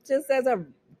like just as a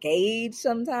gauge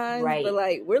sometimes, but Right.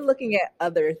 like we're looking at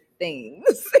other things.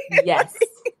 Yes.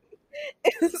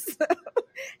 So,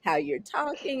 how you're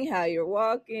talking, how you're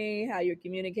walking, how you're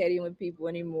communicating with people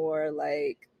anymore,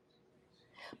 like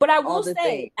But I all will the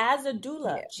say, things. as a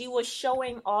doula, Yeah, she was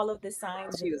showing all of the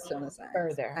signs she and was showing the things signs.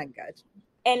 further. I got you.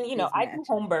 And, It's I do matching.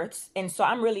 home births. And so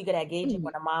I'm really good at gauging Mhm.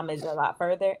 when a mom is a lot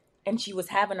further. And she was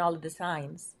having all of the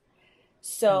signs.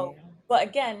 So, Yeah. but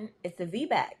again, it's a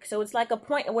VBAC. So it's like a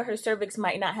point where her cervix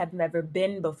might not have ever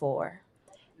been before.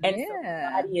 And so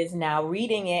Yeah. the body is now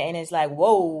reading it and it's like,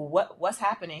 whoa, what's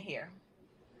happening here?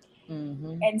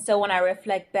 Mm-hmm. And so when I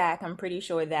reflect back, I'm pretty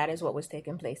sure that is what was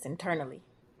taking place internally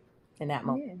in that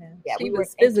moment. Yeah. Yeah, She we were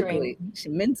was entering. physically, she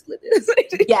mentally,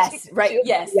 Yes, she right. was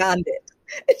Yes, beyond it.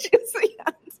 She was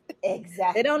beyond.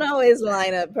 They don't exactly. always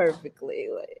line up perfectly.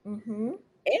 Like, Mm-hmm. and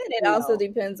it also No.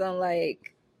 depends on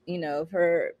like, if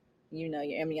her, your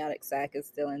amniotic sac is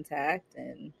still intact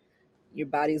and your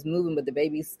body's moving, but the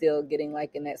baby's still getting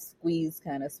like in that squeeze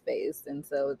kind of space. And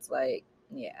so it's like,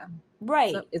 yeah, so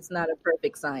Right. it's not a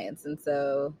perfect science. And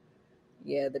so,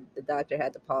 yeah, the doctor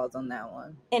had to pause on that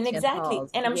one. And She had to exactly.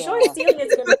 pause. And I'm sure Yeah. Celia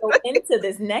is going to go into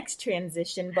this next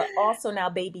transition, but also now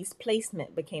baby's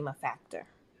placement became a factor.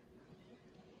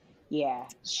 Yeah,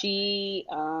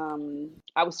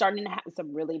 I was starting to have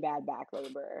some really bad back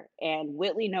labor, and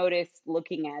Whitley noticed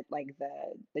looking at like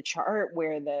the chart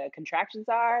where the contractions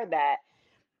are that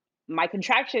my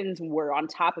contractions were on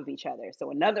top of each other.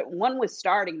 So another one was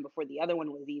starting before the other one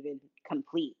was even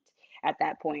complete at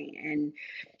that point. And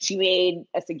she made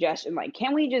a suggestion like,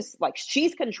 can we just like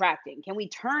she's contracting? Can we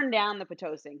turn down the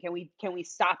Pitocin? Can we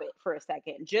stop it for a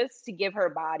second just to give her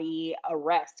body a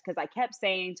rest? Because I kept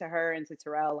saying to her and to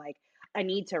Terrell, like, I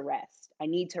need to rest. I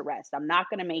need to rest. I'm not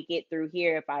gonna make it through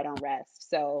here if I don't rest.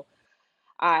 So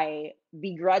I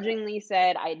begrudgingly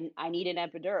said I need an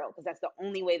epidural because that's the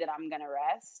only way that I'm going to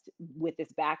rest with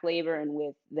this back labor and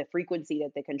with the frequency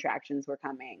that the contractions were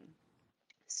coming.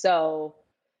 So,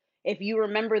 if you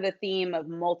remember the theme of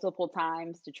multiple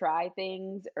times to try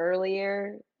things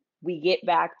earlier, we get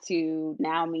back to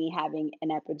now me having an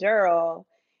epidural,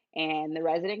 and the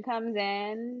resident comes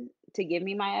in to give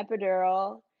me my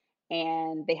epidural,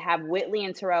 and they have Whitley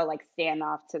and Terrell like stand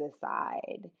off to the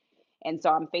side. And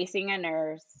so I'm facing a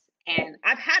nurse, and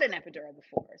I've had an epidural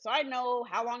before. So I know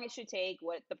how long it should take,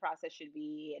 what the process should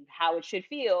be, and how it should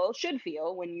feel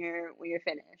when you're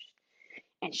finished.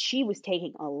 And she was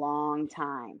taking a long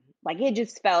time. Like it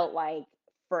just felt like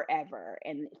forever.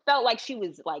 And it felt like she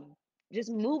was like just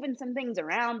moving some things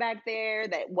around back there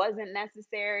that wasn't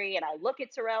necessary. And I look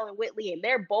at Terrell and Whitley, and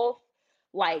they're both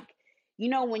like,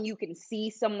 when you can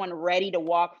see someone ready to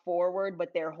walk forward, but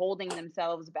they're holding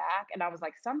themselves back. And I was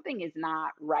like, something is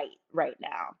not right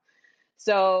now.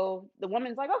 So the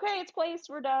woman's like, okay, it's placed,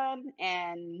 we're done.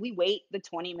 And we wait the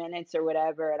 20 minutes or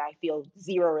whatever, and I feel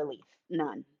zero relief,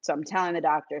 none. So I'm telling the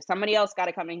doctor, somebody else got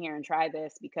to come in here and try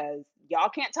this because y'all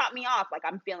can't top me off. Like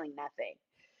I'm feeling nothing.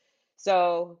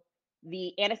 So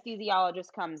the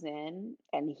anesthesiologist comes in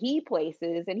and he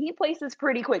places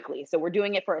pretty quickly. So we're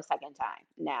doing it for a second time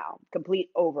now,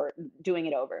 doing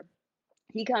it over.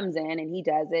 He comes in and he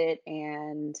does it,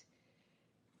 and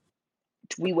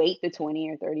we wait the 20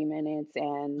 or 30 minutes,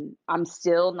 and I'm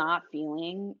still not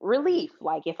feeling relief.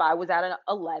 Like if I was at an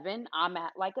 11, I'm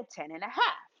at like a 10 and a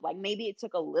half. Like maybe it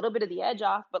took a little bit of the edge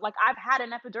off, but like I've had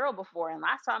an epidural before, and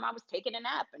last time I was taking a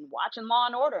nap and watching Law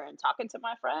and Order and talking to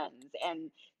my friends, and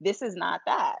this is not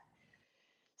that.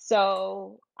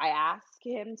 So I asked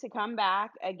him to come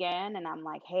back again, and I'm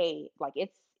like, hey, like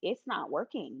it's not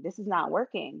working. This is not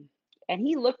working. And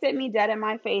he looked at me dead in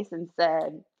my face and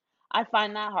said, I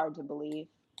find that hard to believe.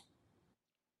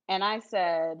 And I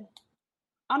said,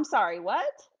 I'm sorry,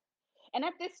 what? And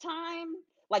at this time,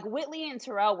 like Whitley and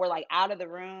Terrell were like out of the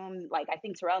room. Like I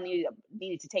think Terrell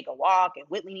needed to take a walk, and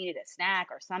Whitley needed a snack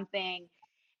or something.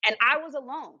 And I was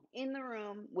alone in the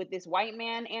room with this white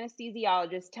man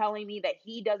anesthesiologist telling me that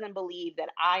he doesn't believe that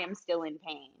I am still in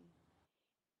pain.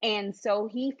 And so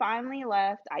he finally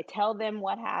left. I tell them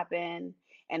what happened.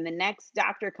 And the next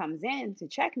doctor comes in to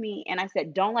check me. And I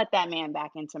said, don't let that man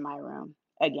back into my room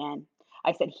again.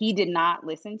 I said, he did not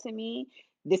listen to me.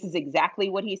 This is exactly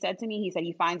what he said to me. He said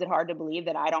he finds it hard to believe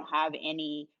that I don't have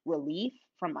any relief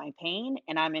from my pain,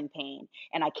 and I'm in pain.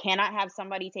 And I cannot have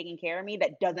somebody taking care of me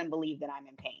that doesn't believe that I'm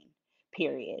in pain,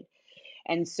 period.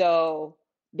 And so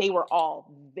they were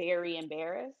all very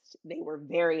embarrassed. They were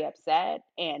very upset.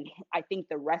 And I think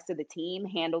the rest of the team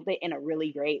handled it in a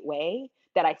really great way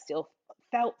that I still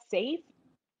felt safe,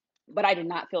 but I did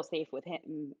not feel safe with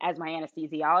him as my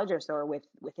anesthesiologist or with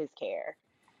his care.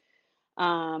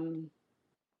 The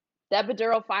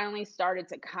epidural finally started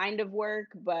to kind of work,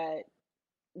 but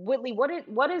Whitley,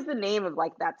 what is the name of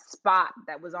like that spot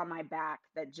that was on my back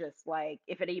that just like,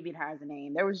 if it even has a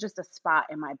name, there was just a spot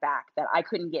in my back that I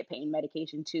couldn't get pain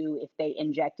medication to if they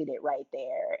injected it right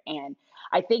there. And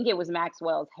I think it was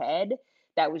Maxwell's head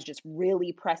that was just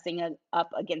really pressing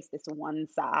up against this one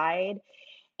side.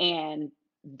 And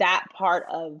that part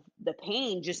of the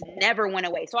pain just never went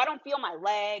away. So I don't feel my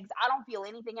legs, I don't feel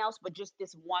anything else, but just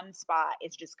this one spot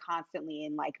is just constantly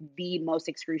in like the most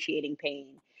excruciating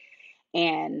pain.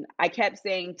 And I kept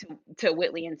saying to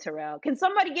Whitley and Terrell, can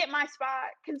somebody get my spot?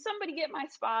 Can somebody get my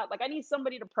spot? Like I need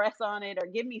somebody to press on it or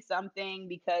give me something,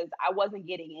 because I wasn't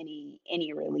getting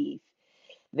any relief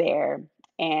there.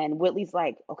 And Whitley's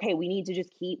like, okay, we need to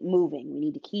just keep moving. We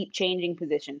need to keep changing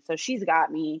positions. So she's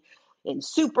got me in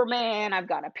Superman. I've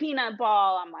got a peanut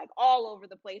ball. I'm like all over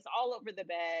the place, all over the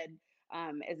bed,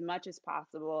 as much as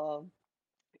possible.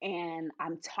 And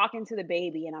I'm talking to the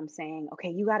baby and I'm saying, okay,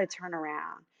 you got to turn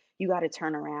around. You got to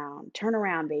turn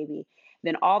around, baby.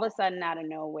 Then all of a sudden, out of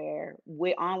nowhere,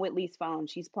 on Whitley's phone,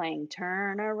 she's playing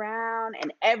Turn Around,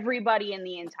 and everybody in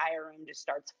the entire room just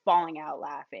starts falling out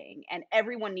laughing. And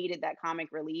everyone needed that comic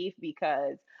relief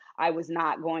because I was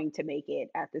not going to make it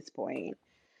at this point.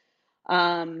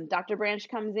 Dr. Branch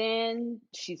comes in,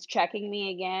 she's checking me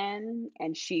again,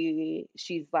 and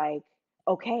she's like,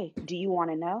 okay, do you want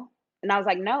to know? And I was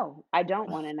like, no, I don't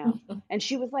want to know. And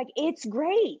she was like, it's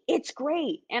great. It's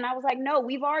great. And I was like, no,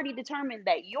 we've already determined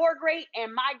that your great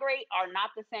and my great are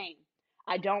not the same.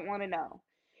 I don't want to know.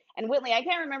 And Whitley, I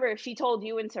can't remember if she told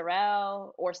you and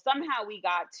Terrell, or somehow we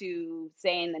got to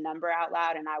saying the number out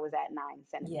loud and I was at 9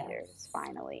 centimeters Yes.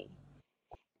 finally.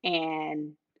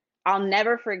 And I'll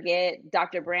never forget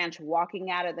Dr. Branch walking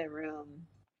out of the room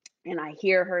and I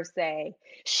hear her say,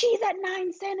 she's at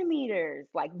 9 centimeters,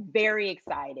 like very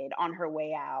excited on her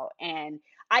way out. And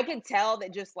I could tell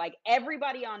that just like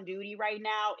everybody on duty right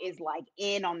now is like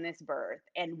in on this birth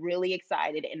and really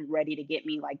excited and ready to get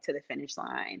me like to the finish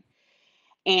line.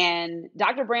 And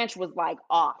Dr. Branch was like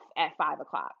off at 5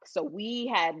 o'clock. So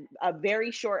we had a very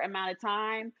short amount of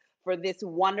time for this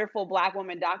wonderful Black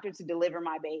woman doctor to deliver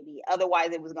my baby.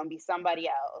 Otherwise, it was going to be somebody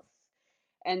else.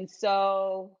 And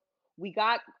so we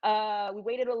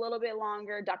waited a little bit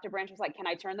longer. Dr. Branch was like, can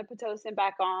I turn the Pitocin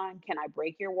back on? Can I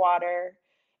break your water?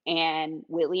 And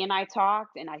Whitley and I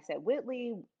talked, and I said,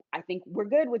 Whitley, I think we're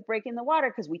good with breaking the water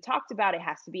because we talked about it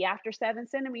has to be after 7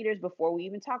 centimeters before we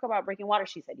even talk about breaking water.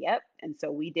 She said, yep. And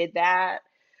so we did that.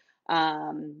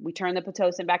 We turned the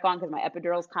Pitocin back on because my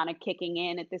epidural is kind of kicking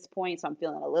in at this point. So I'm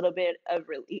feeling a little bit of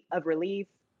relief.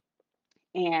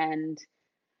 And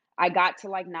I got to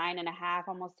like 9.5,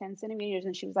 almost 10 centimeters.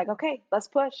 And she was like, okay, let's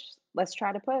push. Let's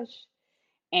try to push.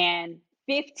 And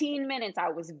 15 minutes, I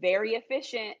was very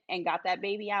efficient and got that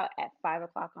baby out at 5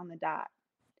 o'clock on the dot.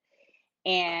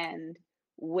 And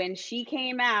when she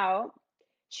came out,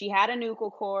 she had a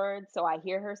nuchal cord. So I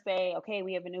hear her say, okay,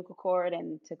 we have a nuchal cord,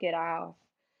 and took it off.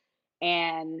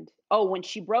 And when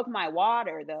she broke my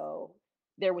water, though,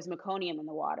 there was meconium in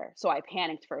the water. So I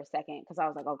panicked for a second because I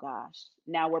was like, oh gosh,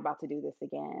 now we're about to do this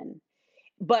again.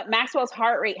 But Maxwell's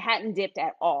heart rate hadn't dipped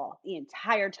at all the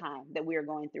entire time that we were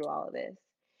going through all of this.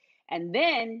 And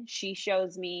then she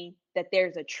shows me that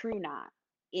there's a true knot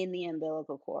in the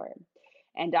umbilical cord.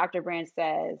 And Dr. Branch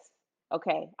says,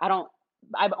 okay, I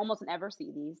almost never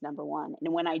see these, number one.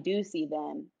 And when I do see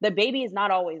them, the baby is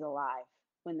not always alive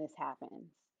when this happens.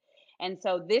 And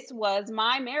so this was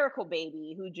my miracle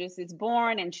baby who just is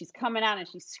born, and she's coming out and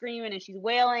she's screaming and she's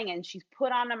wailing and she's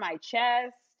put onto my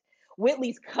chest.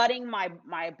 Whitley's cutting my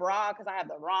bra because I have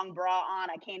the wrong bra on.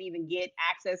 I can't even get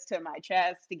access to my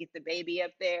chest to get the baby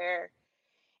up there.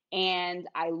 And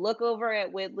I look over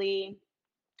at Whitley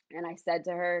and I said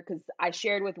to her, because I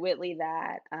shared with Whitley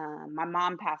that my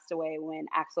mom passed away when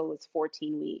Axel was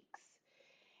 14 weeks.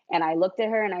 And I looked at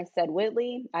her and I said,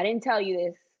 Whitley, I didn't tell you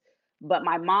this, but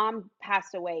my mom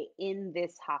passed away in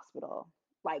this hospital,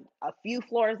 like a few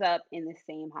floors up in the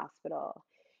same hospital.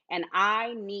 And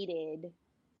I needed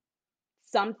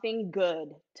something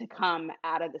good to come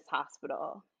out of this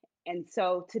hospital. And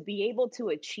so to be able to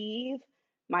achieve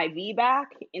my VBAC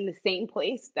in the same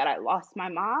place that I lost my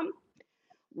mom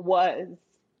was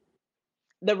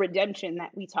the redemption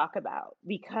that we talk about,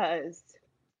 because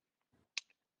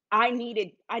I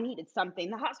needed something.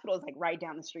 The hospital is like right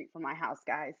down the street from my house,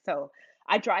 guys. So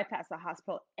I drive past the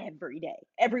hospital every day,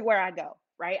 everywhere I go,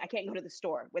 right? I can't go to the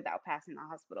store without passing the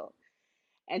hospital.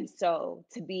 And so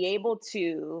to be able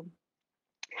to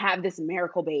have this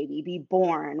miracle baby be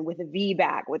born with a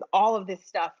VBAC, with all of this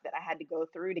stuff that I had to go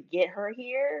through to get her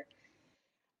here,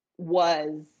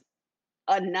 was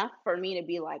enough for me to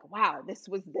be like, wow, this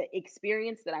was the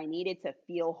experience that I needed to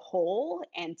feel whole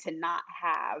and to not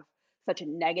have such a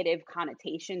negative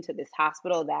connotation to this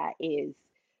hospital that is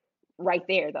right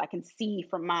there that I can see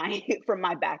from my from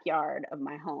my backyard of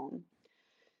my home.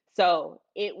 So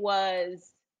it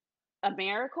was a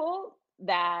miracle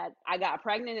that I got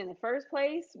pregnant in the first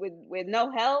place with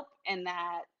no help, and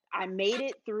that I made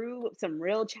it through some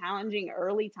real challenging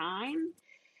early time.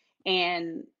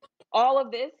 And all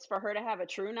of this for her to have a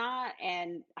true knot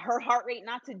and her heart rate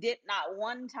not to dip not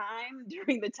one time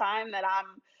during the time that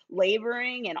I'm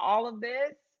laboring, and all of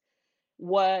this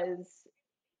was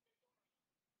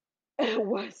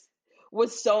was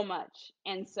was so much.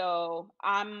 And so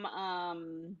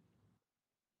I'm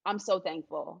so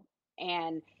thankful.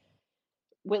 And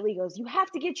Whitley goes, "You have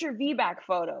to get your VBAC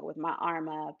photo," with my arm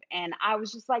up. And I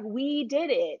was just like, we did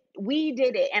it. We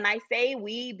did it. And I say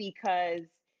we because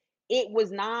it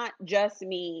was not just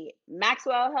me.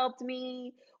 Maxwell helped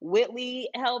me. Whitley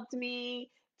helped me.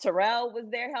 Terrell was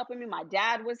there helping me. My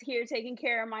dad was here taking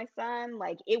care of my son.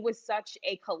 Like, it was such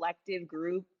a collective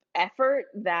group effort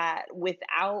that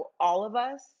without all of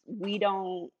us, we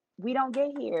don't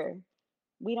get here.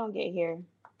 We don't get here.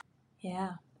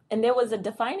 Yeah. And there was a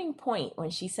defining point when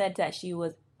she said that she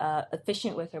was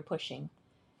efficient with her pushing,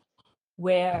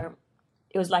 where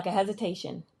it was like a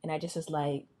hesitation. And I just was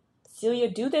like, Celia,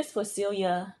 do this for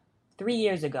Celia 3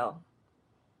 years ago.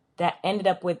 That ended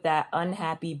up with that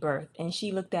unhappy birth. And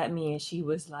she looked at me and she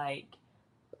was like,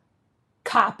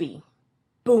 copy,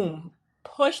 boom,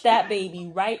 push that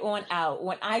baby right on out.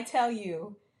 When I tell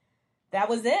you, that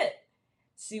was it.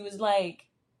 She was like,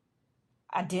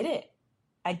 I did it.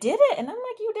 I did it. And I'm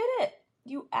like, you did it.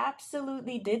 You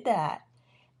absolutely did that.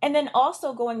 And then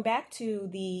also going back to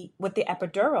with the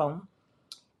epidural,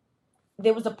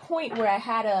 there was a point where I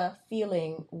had a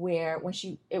feeling where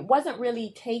it wasn't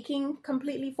really taking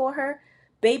completely for her.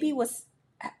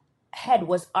 Head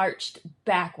was arched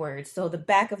backwards. So the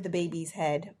back of the baby's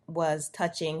head was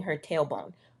touching her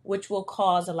tailbone, which will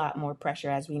cause a lot more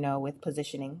pressure, as we know, with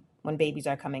positioning when babies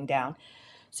are coming down.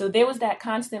 So there was that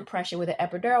constant pressure where the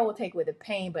epidural will take away the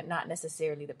pain, but not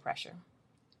necessarily the pressure.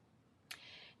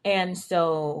 And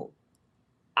so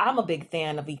I'm a big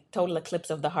fan of the Total Eclipse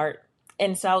of the Heart.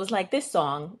 And so I was like, this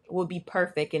song would be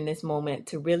perfect in this moment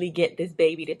to really get this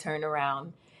baby to turn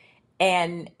around.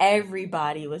 And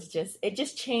everybody it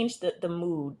just changed the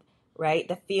mood, right?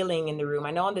 The feeling in the room.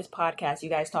 I know on this podcast, you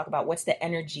guys talk about what's the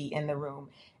energy in the room.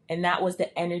 And that was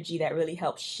the energy that really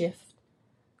helped shift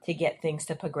to get things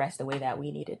to progress the way that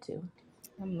we needed to.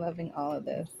 I'm loving all of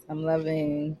this. I'm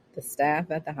loving the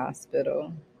staff at the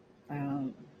hospital.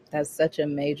 That's such a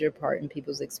major part in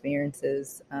people's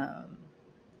experiences.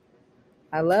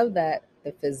 I love that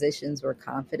the physicians were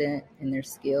confident in their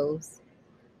skills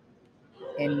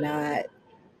and not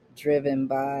driven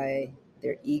by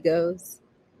their egos,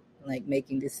 like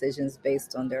making decisions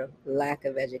based on their lack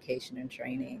of education and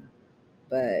training,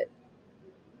 but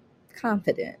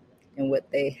confident in what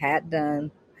they had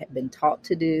done, had been taught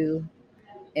to do.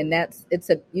 And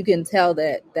you can tell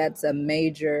that that's a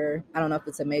major, I don't know if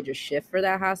it's a major shift for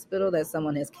that hospital, that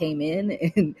someone has came in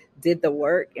and did the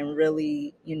work and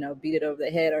really, beat it over the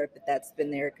head, or if that's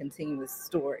been their continuous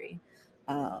story.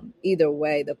 Either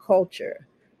way, the culture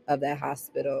of that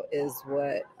hospital is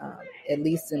what, at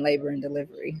least in labor and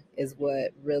delivery, is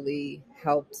what really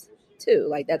helps too.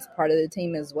 Like, that's part of the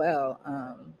team as well.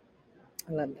 I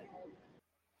love that.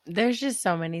 There's just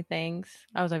so many things.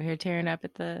 I was over here tearing up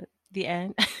at the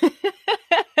end.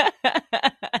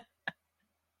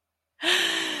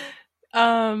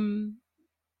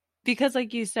 Because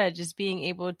like you said, just being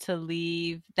able to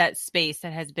leave that space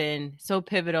that has been so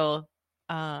pivotal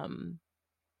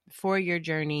for your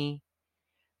journey,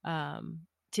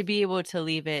 to be able to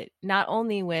leave it not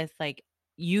only with like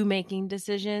you making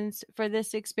decisions for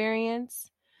this experience,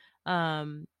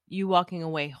 you walking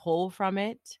away whole from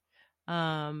it,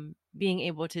 being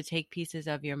able to take pieces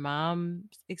of your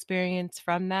mom's experience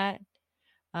from that.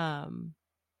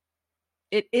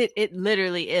 It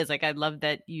literally is, like, I love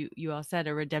that you all said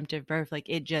a redemptive birth. Like,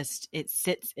 it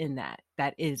sits in that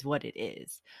is what it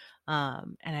is.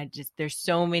 And there's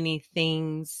so many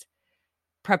things,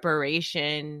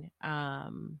 preparation,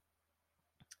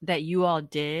 that you all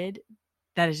did,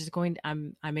 that is just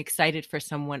I'm excited for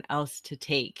someone else to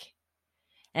take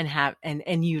and have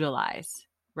and utilize,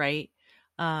 right?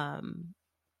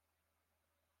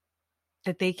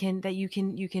 That they can, that you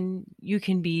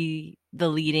can be the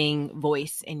leading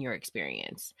voice in your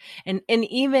experience. And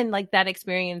even like that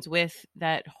experience with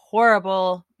that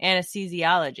horrible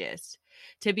anesthesiologist,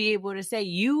 to be able to say,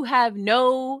 you have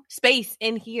no space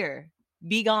in here,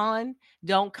 be gone,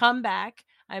 don't come back.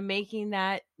 I'm making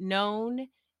that known,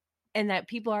 and that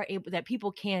people are able, that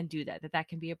people can do that, that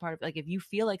can be a part of, like, if you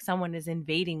feel like someone is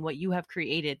invading what you have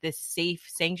created, this safe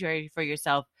sanctuary for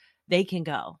yourself, they can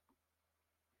go.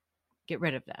 Get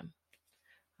rid of them.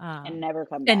 And never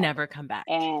come And back. never come back.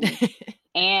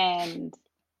 And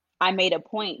I made a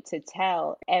point to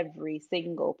tell every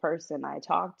single person I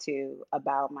talked to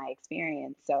about my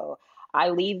experience. So I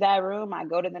leave that room, I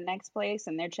go to the next place,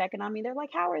 and they're checking on me. They're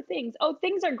like, how are things? Oh,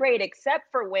 things are great,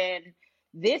 except for when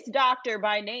this doctor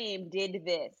by name did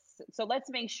this. So let's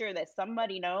make sure that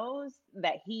somebody knows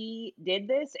that he did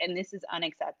this, and this is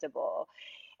unacceptable.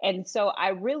 And so I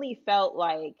really felt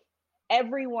like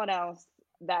everyone else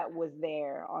that was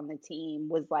there on the team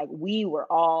was like, we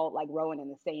were all like rowing in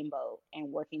the same boat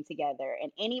and working together.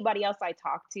 And anybody else I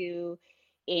talked to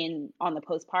in on the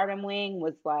postpartum wing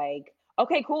was like,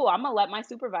 okay, cool, I'm gonna let my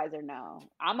supervisor know,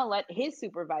 I'm gonna let his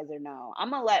supervisor know, I'm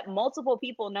gonna let multiple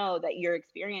people know that your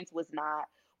experience was not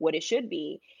what it should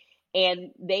be.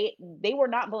 And they were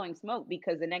not blowing smoke,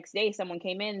 because the next day someone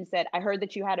came in and said, I heard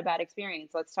that you had a bad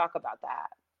experience, let's talk about that.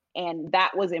 And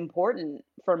that was important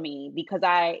for me, because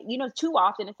I, too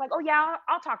often it's like, oh yeah,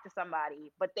 I'll talk to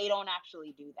somebody, but they don't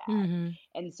actually do that. Mm-hmm.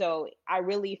 And so I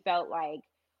really felt like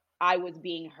I was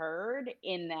being heard,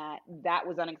 in that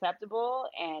was unacceptable,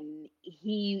 and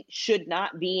he should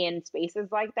not be in spaces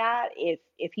like that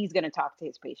if he's going to talk to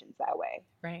his patients that way.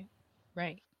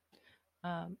 Right.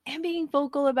 And being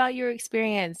vocal about your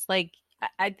experience. Like,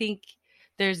 I think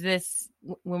there's this,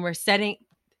 when we're setting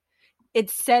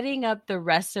up the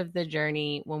rest of the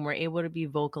journey, when we're able to be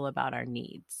vocal about our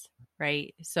needs,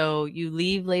 right? So you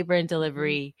leave labor and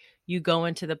delivery, you go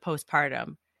into the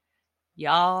postpartum.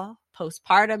 Y'all,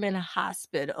 postpartum in a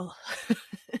hospital.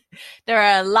 There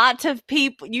are a lot of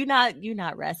people. You're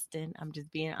not resting. I'm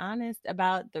just being honest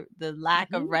about the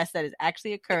lack of rest that is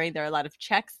actually occurring. There are a lot of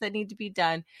checks that need to be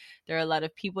done. There are a lot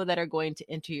of people that are going to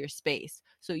enter your space.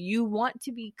 So you want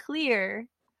to be clear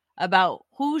about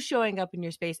who's showing up in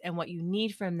your space and what you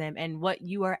need from them and what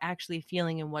you are actually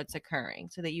feeling and what's occurring,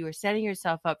 so that you are setting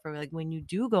yourself up for, like, when you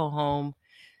do go home,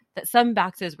 that some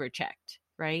boxes were checked,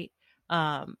 right?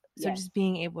 So Yes. just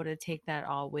being able to take that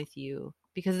all with you,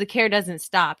 because the care doesn't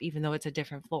stop, even though it's a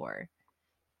different floor.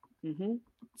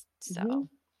 So,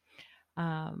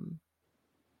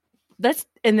 let's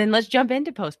jump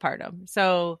into postpartum.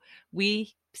 So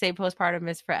we say postpartum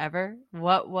is forever.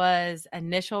 What was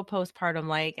initial postpartum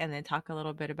like? And then talk a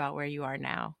little bit about where you are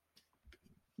now.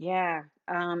 Yeah.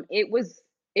 It was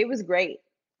great.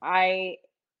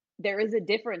 There is a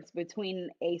difference between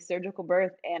a surgical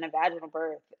birth and a vaginal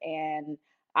birth, and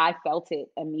I felt it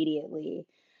immediately.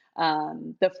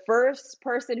 The first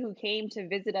person who came to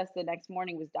visit us the next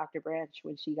morning was Dr. Branch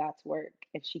when she got to work.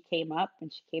 And she came up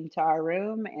and she came to our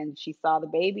room and she saw the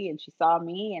baby and she saw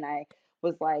me. And I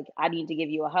was like, I need to give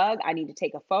you a hug. I need to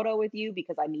take a photo with you,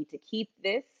 because I need to keep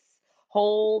this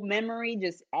whole memory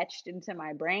just etched into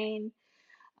my brain.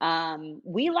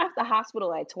 We left the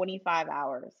hospital at 25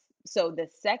 hours. So the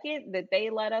second that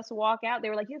they let us walk out, they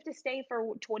were like, you have to stay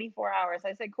for 24 hours.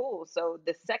 I said, cool. So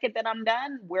the second that I'm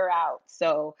done, we're out.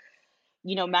 So,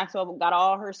 Maxwell got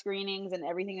all her screenings and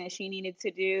everything that she needed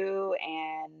to do.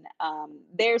 And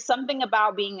there's something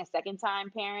about being a second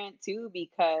time parent too,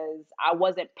 because I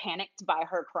wasn't panicked by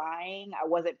her crying. I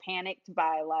wasn't panicked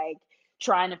by like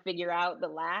trying to figure out the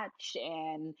latch,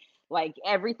 and like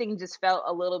everything just felt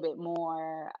a little bit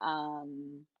more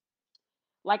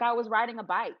like I was riding a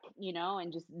bike,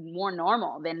 and just more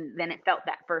normal than it felt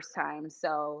that first time.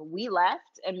 So we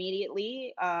left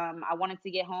immediately. I wanted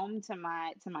to get home to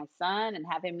my son and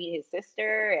have him meet his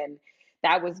sister, and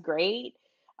that was great.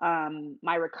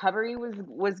 My recovery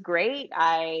was great.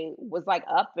 I was like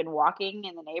up and walking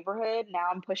in the neighborhood. Now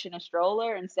I'm pushing a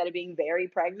stroller instead of being very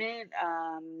pregnant.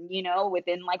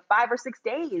 Within like 5 or 6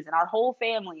 days, and our whole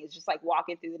family is just like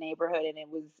walking through the neighborhood, and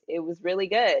it was really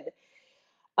good.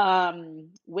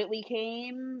 Whitley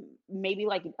came maybe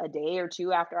like a day or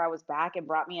two after I was back and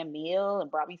brought me a meal and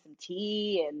brought me some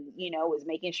tea, and was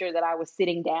making sure that I was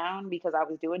sitting down because I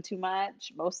was doing too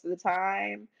much most of the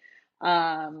time.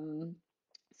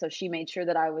 So she made sure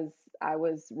that I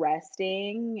was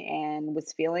resting and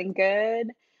was feeling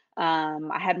good.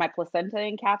 I had my placenta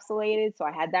encapsulated, so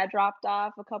I had that dropped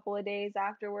off a couple of days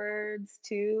afterwards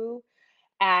too.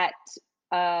 At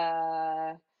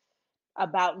Uh,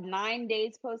 about 9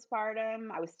 days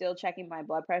postpartum, I was still checking my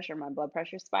blood pressure. My blood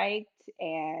pressure spiked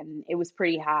and it was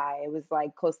pretty high. It was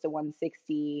like close to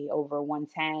 160 over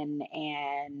 110.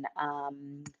 And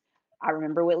I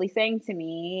remember Whitley saying to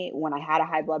me when I had a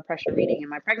high blood pressure reading in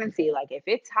my pregnancy, like, if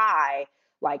it's high,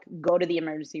 like, go to the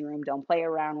emergency room. Don't play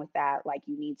around with that. Like,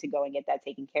 you need to go and get that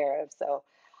taken care of. So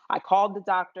I called the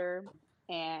doctor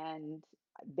and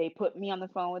they put me on the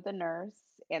phone with the nurse,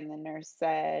 and the nurse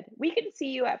said, "We can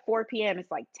see you at 4 p.m." It's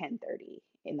like 10:30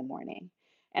 in the morning.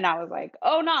 And I was like,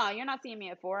 "Oh no, you're not seeing me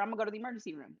at 4. I'm gonna go to the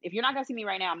emergency room. If you're not gonna see me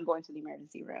right now, I'm going to the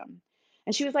emergency room."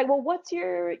 And she was like, "Well, what's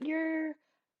your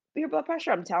blood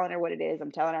pressure?" I'm telling her what it is.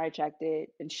 I'm telling her I checked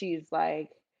it. And she's like,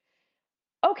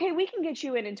 "Okay, we can get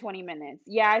you in 20 minutes."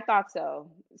 Yeah, I thought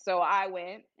so. So I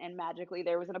went, and magically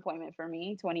there was an appointment for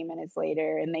me 20 minutes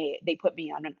later, and they put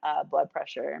me on blood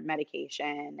pressure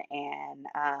medication, and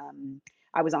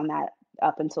I was on that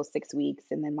up until 6 weeks,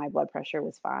 and then my blood pressure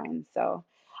was fine. So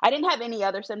I didn't have any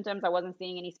other symptoms. I wasn't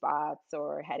seeing any spots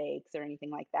or headaches or anything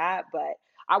like that, but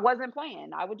I wasn't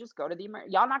playing. I would just go to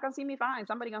y'all not gonna see me fine.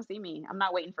 Somebody gonna see me. I'm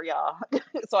not waiting for y'all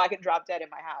so I can drop dead in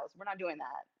my house. We're not doing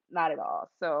that. Not at all.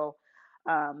 So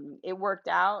it worked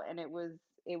out, and it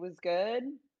was good.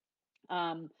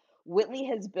 um, Whitley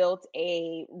has built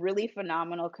a really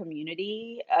phenomenal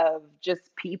community of just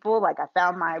people. Like, I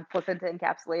found my placenta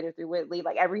encapsulator through Whitley.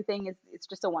 Like, everything is, it's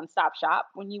just a one-stop shop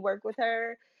when you work with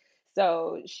her.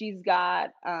 So she's got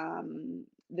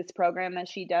this program that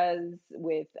she does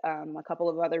with a couple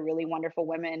of other really wonderful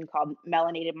women called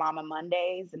Melanated Mama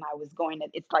Mondays. And I was going to,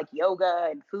 it's like yoga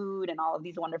and food and all of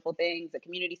these wonderful things, a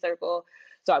community circle.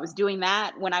 So I was doing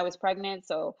that when I was pregnant.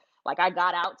 So like, I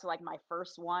got out to like my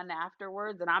first one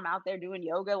afterwards, and I'm out there doing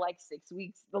yoga like 6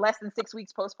 weeks, less than 6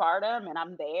 weeks postpartum, and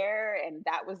I'm there, and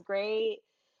that was great.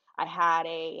 I had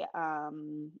a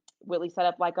Whitley set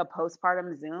up like a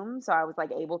postpartum Zoom, so I was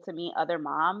like able to meet other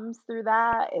moms through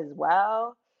that as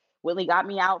well. Whitley got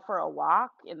me out for a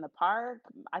walk in the park.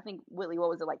 I think Whitley, what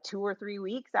was it, like 2 or 3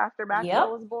 weeks after Maxwell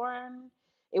Yep. was born?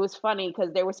 It was funny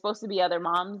because there were supposed to be other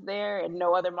moms there and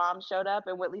no other moms showed up.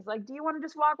 And Whitley's like, "Do you want to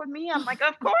just walk with me?" I'm like,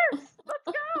 "Of course, let's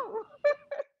go."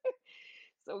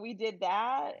 So we did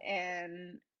that,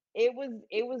 and it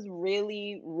was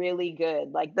really, really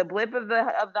good. Like, the blip of the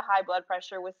high blood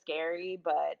pressure was scary,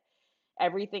 but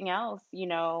everything else,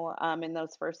 in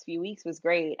those first few weeks was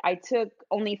great. I took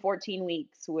only 14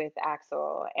 weeks with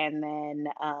Axel, and then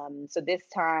so this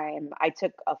time I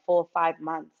took a full 5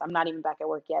 months. I'm not even back at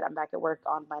work yet. I'm back at work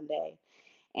on Monday,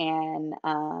 and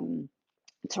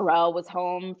Terrell was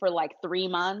home for like 3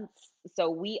 months. So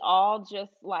we all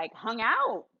just like hung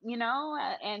out,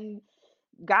 and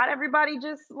got everybody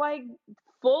just like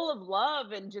full of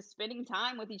love and just spending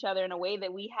time with each other in a way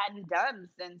that we hadn't done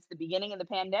since the beginning of the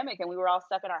pandemic, and we were all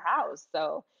stuck in our house.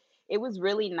 So it was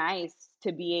really nice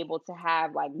to be able to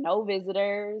have like no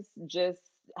visitors,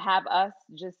 just have us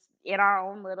just in our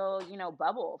own little,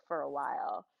 bubble for a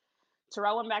while.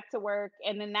 Terrell went back to work,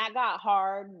 and then that got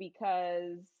hard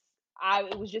because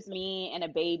it was just me and a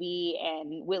baby,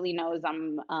 and Whitley knows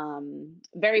I'm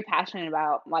very passionate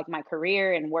about like my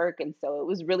career and work, and so it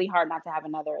was really hard not to have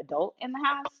another adult in the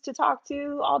house to talk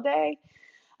to all day.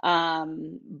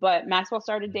 But Maxwell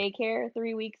started daycare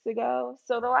 3 weeks ago,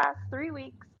 so the last 3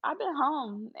 weeks I've been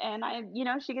home, and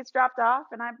she gets dropped off,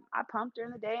 and I pump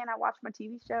during the day, and I watch my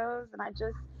TV shows, and I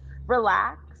just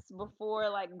relax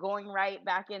before like going right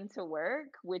back into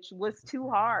work, which was too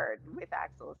hard with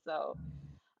Axel. So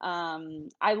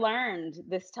I learned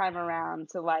this time around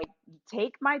to like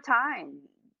take my time.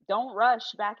 Don't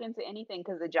rush back into anything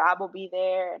because the job will be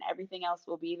there and everything else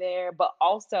will be there, but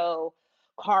also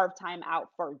carve time out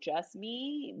for just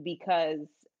me because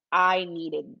I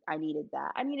needed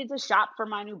that. I needed to shop for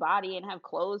my new body and have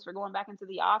clothes for going back into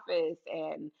the office,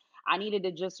 and I needed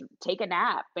to just take a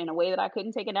nap in a way that I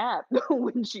couldn't take a nap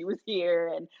when she was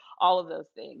here, and all of those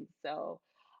things. So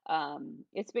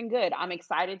it's been good. I'm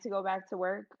excited to go back to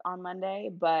work on Monday,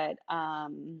 but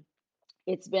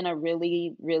it's been a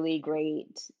really, really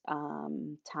great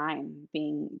time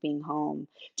being home.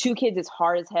 Two kids is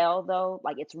hard as hell though.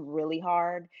 Like, it's really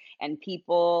hard, and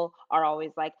people are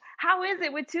always like, "How is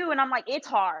it with two?" And I'm like, "It's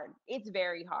hard. It's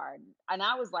very hard." And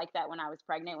I was like that when I was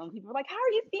pregnant. When people were like, "How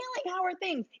are you feeling? How are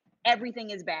things?" Everything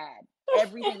is bad.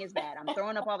 Everything is bad. I'm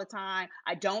throwing up all the time.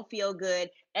 I don't feel good.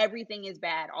 Everything is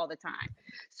bad all the time.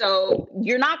 So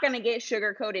you're not going to get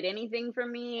sugar coated anything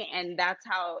from me. And that's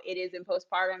how it is in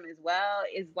postpartum as well,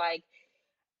 is like,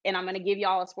 and I'm going to give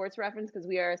y'all a sports reference because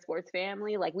we are a sports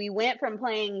family. Like, we went from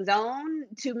playing zone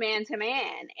to man,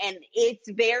 and it's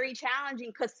very challenging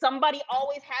because somebody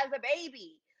always has a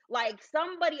baby. Like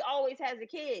somebody always has a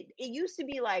kid. It used to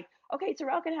be like, okay,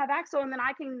 Terrell can have Axel and then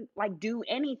I can like do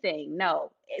anything.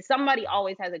 No, somebody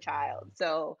always has a child.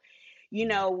 So,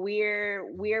 we're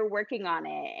working on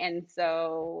it. And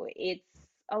so it's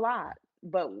a lot,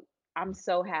 but I'm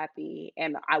so happy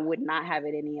and I would not have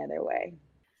it any other way.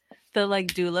 The like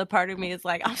doula part of me is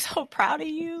like, I'm so proud of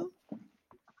you.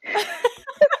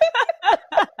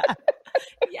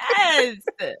 Yes.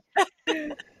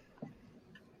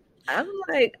 I'm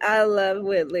like, I love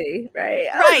Whitley, right?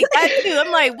 Right. That too.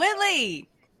 I'm like, Whitley,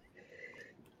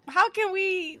 how can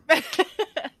we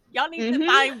y'all need to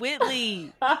find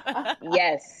Whitley.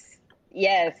 Yes.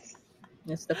 Yes.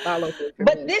 It's the follow through.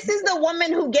 But this is the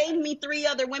woman who gave me 3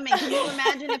 other women. Can you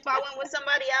imagine if I went with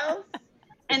somebody else?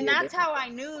 And that's how I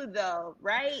knew though,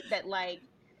 right? That like,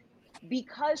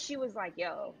 because she was like,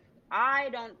 yo, I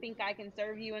don't think I can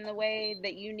serve you in the way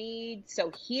that you need.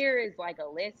 So here is like a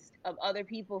list of other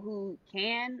people who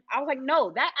can. I was like,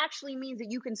 no, that actually means that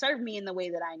you can serve me in the way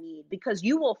that I need, because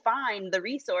you will find the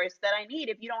resource that I need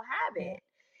if you don't have it.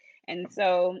 And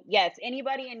so, yes,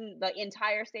 anybody in the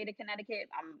entire state of Connecticut,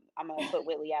 I'm gonna put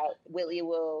Whitley out.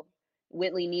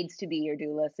 Whitley needs to be your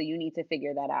doula, so you need to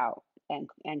figure that out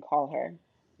and call her.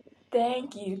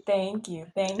 Thank you.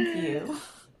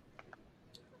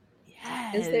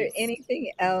 Yes. Is there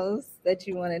anything else that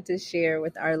you wanted to share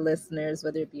with our listeners,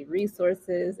 whether it be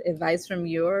resources, advice from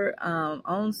your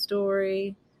own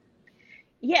story?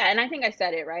 Yeah, and I think I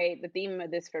said it, right? The theme of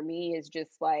this for me is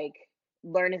just like,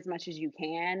 learn as much as you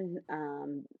can,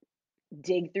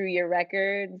 dig through your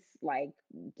records, like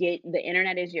get the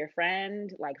internet is your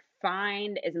friend, like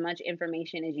find as much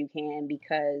information as you can,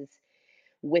 because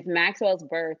with Maxwell's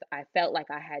birth, I felt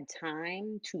like I had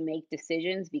time to make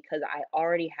decisions because I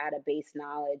already had a base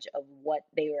knowledge of what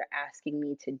they were asking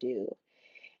me to do.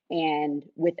 And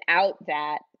without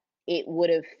that, it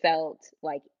would have felt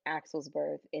like Axel's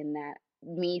birth, in that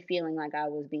me feeling like I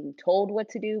was being told what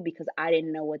to do because I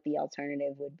didn't know what the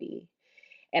alternative would be.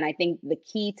 And I think the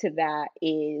key to that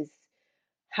is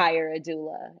hire a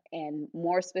doula, and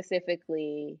more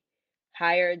specifically,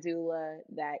 hire a doula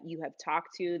that you have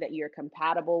talked to, that you're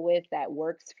compatible with, that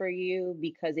works for you,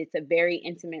 because it's a very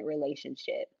intimate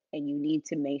relationship and you need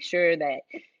to make sure that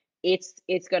it's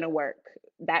going to work.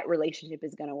 That relationship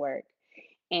is going to work.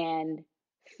 And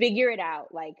figure it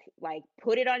out, like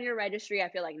put it on your registry. I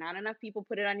feel like not enough people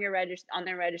put it on their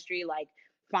registry. Like,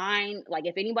 find, like,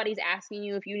 if anybody's asking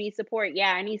you if you need support,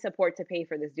 yeah, I need support to pay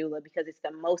for this doula, because it's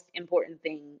the most important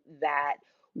thing that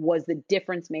was the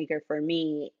difference maker for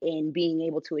me in being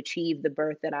able to achieve the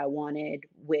birth that I wanted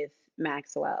with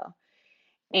Maxwell.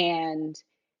 And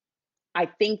I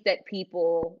think that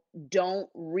people don't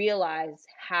realize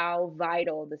how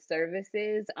vital the service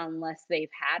is unless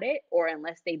they've had it, or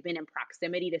unless they've been in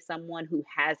proximity to someone who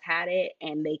has had it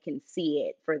and they can see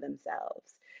it for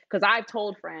themselves. Because I've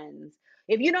told friends,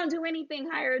 if you don't do anything,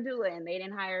 hire a doula, and they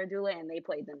didn't hire a doula and they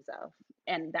played themselves.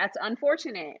 And that's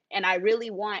unfortunate. And I really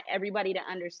want everybody to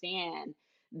understand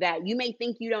that you may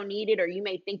think you don't need it, or you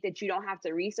may think that you don't have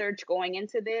to research going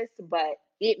into this, but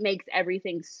it makes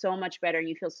everything so much better.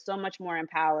 You feel so much more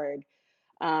empowered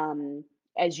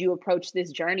as you approach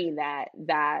this journey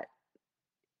that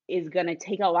is going to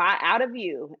take a lot out of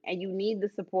you, and you need the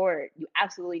support. You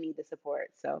absolutely need the support.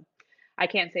 So I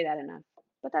can't say that enough,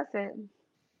 but that's it.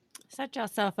 Set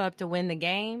yourself up to win the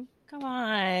game. Come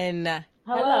on.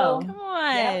 Hello. Come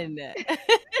on.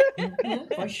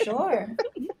 Yep. For sure.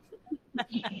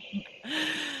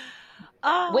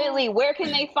 Oh. Whitley, where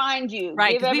can they find you?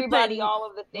 Right, give everybody all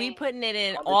of the things. We putting it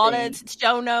in all the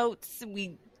show notes.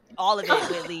 All of it,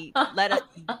 Whitley. Let us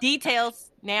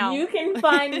details now. You can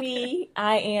find me.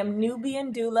 I am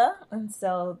Nubian Doula, and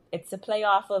so it's a play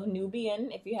off of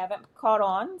Nubian, if you haven't caught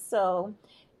on. So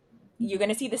you're going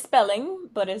to see the spelling,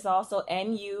 but it's also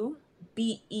NUBEING_doula,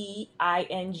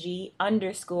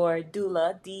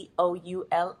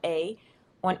 DOULA,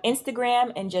 on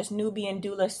Instagram, and just Nubian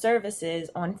Doula Services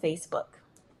on Facebook.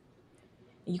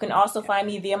 You can also find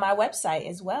me via my website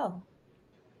as well.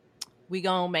 We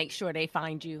gonna make sure they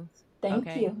find you. Thank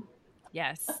you.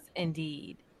 Yes,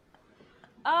 indeed.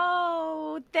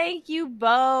 Oh, thank you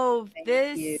both.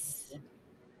 This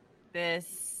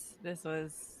was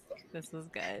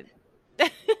good.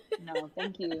 No,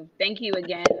 thank you. Thank you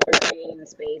again for creating the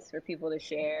space for people to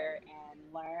share and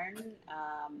learn.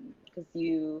 Because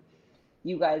you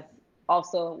guys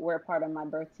also were a part of my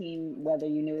birth team, whether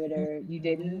you knew it or you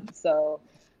didn't. So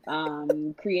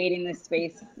creating this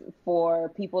space for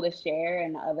people to share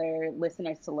and other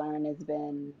listeners to learn has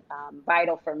been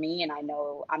vital for me. And I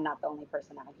know I'm not the only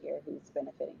person out here who's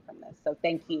benefiting from this. So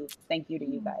thank you. Thank you to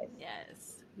you guys.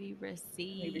 Yes. we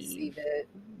receive. We receive it.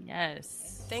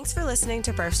 Yes. Thanks for listening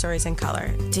to Birth Stories in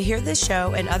Color. To hear this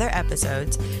show and other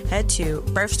episodes, head to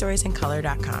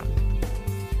birthstoriesincolor.com.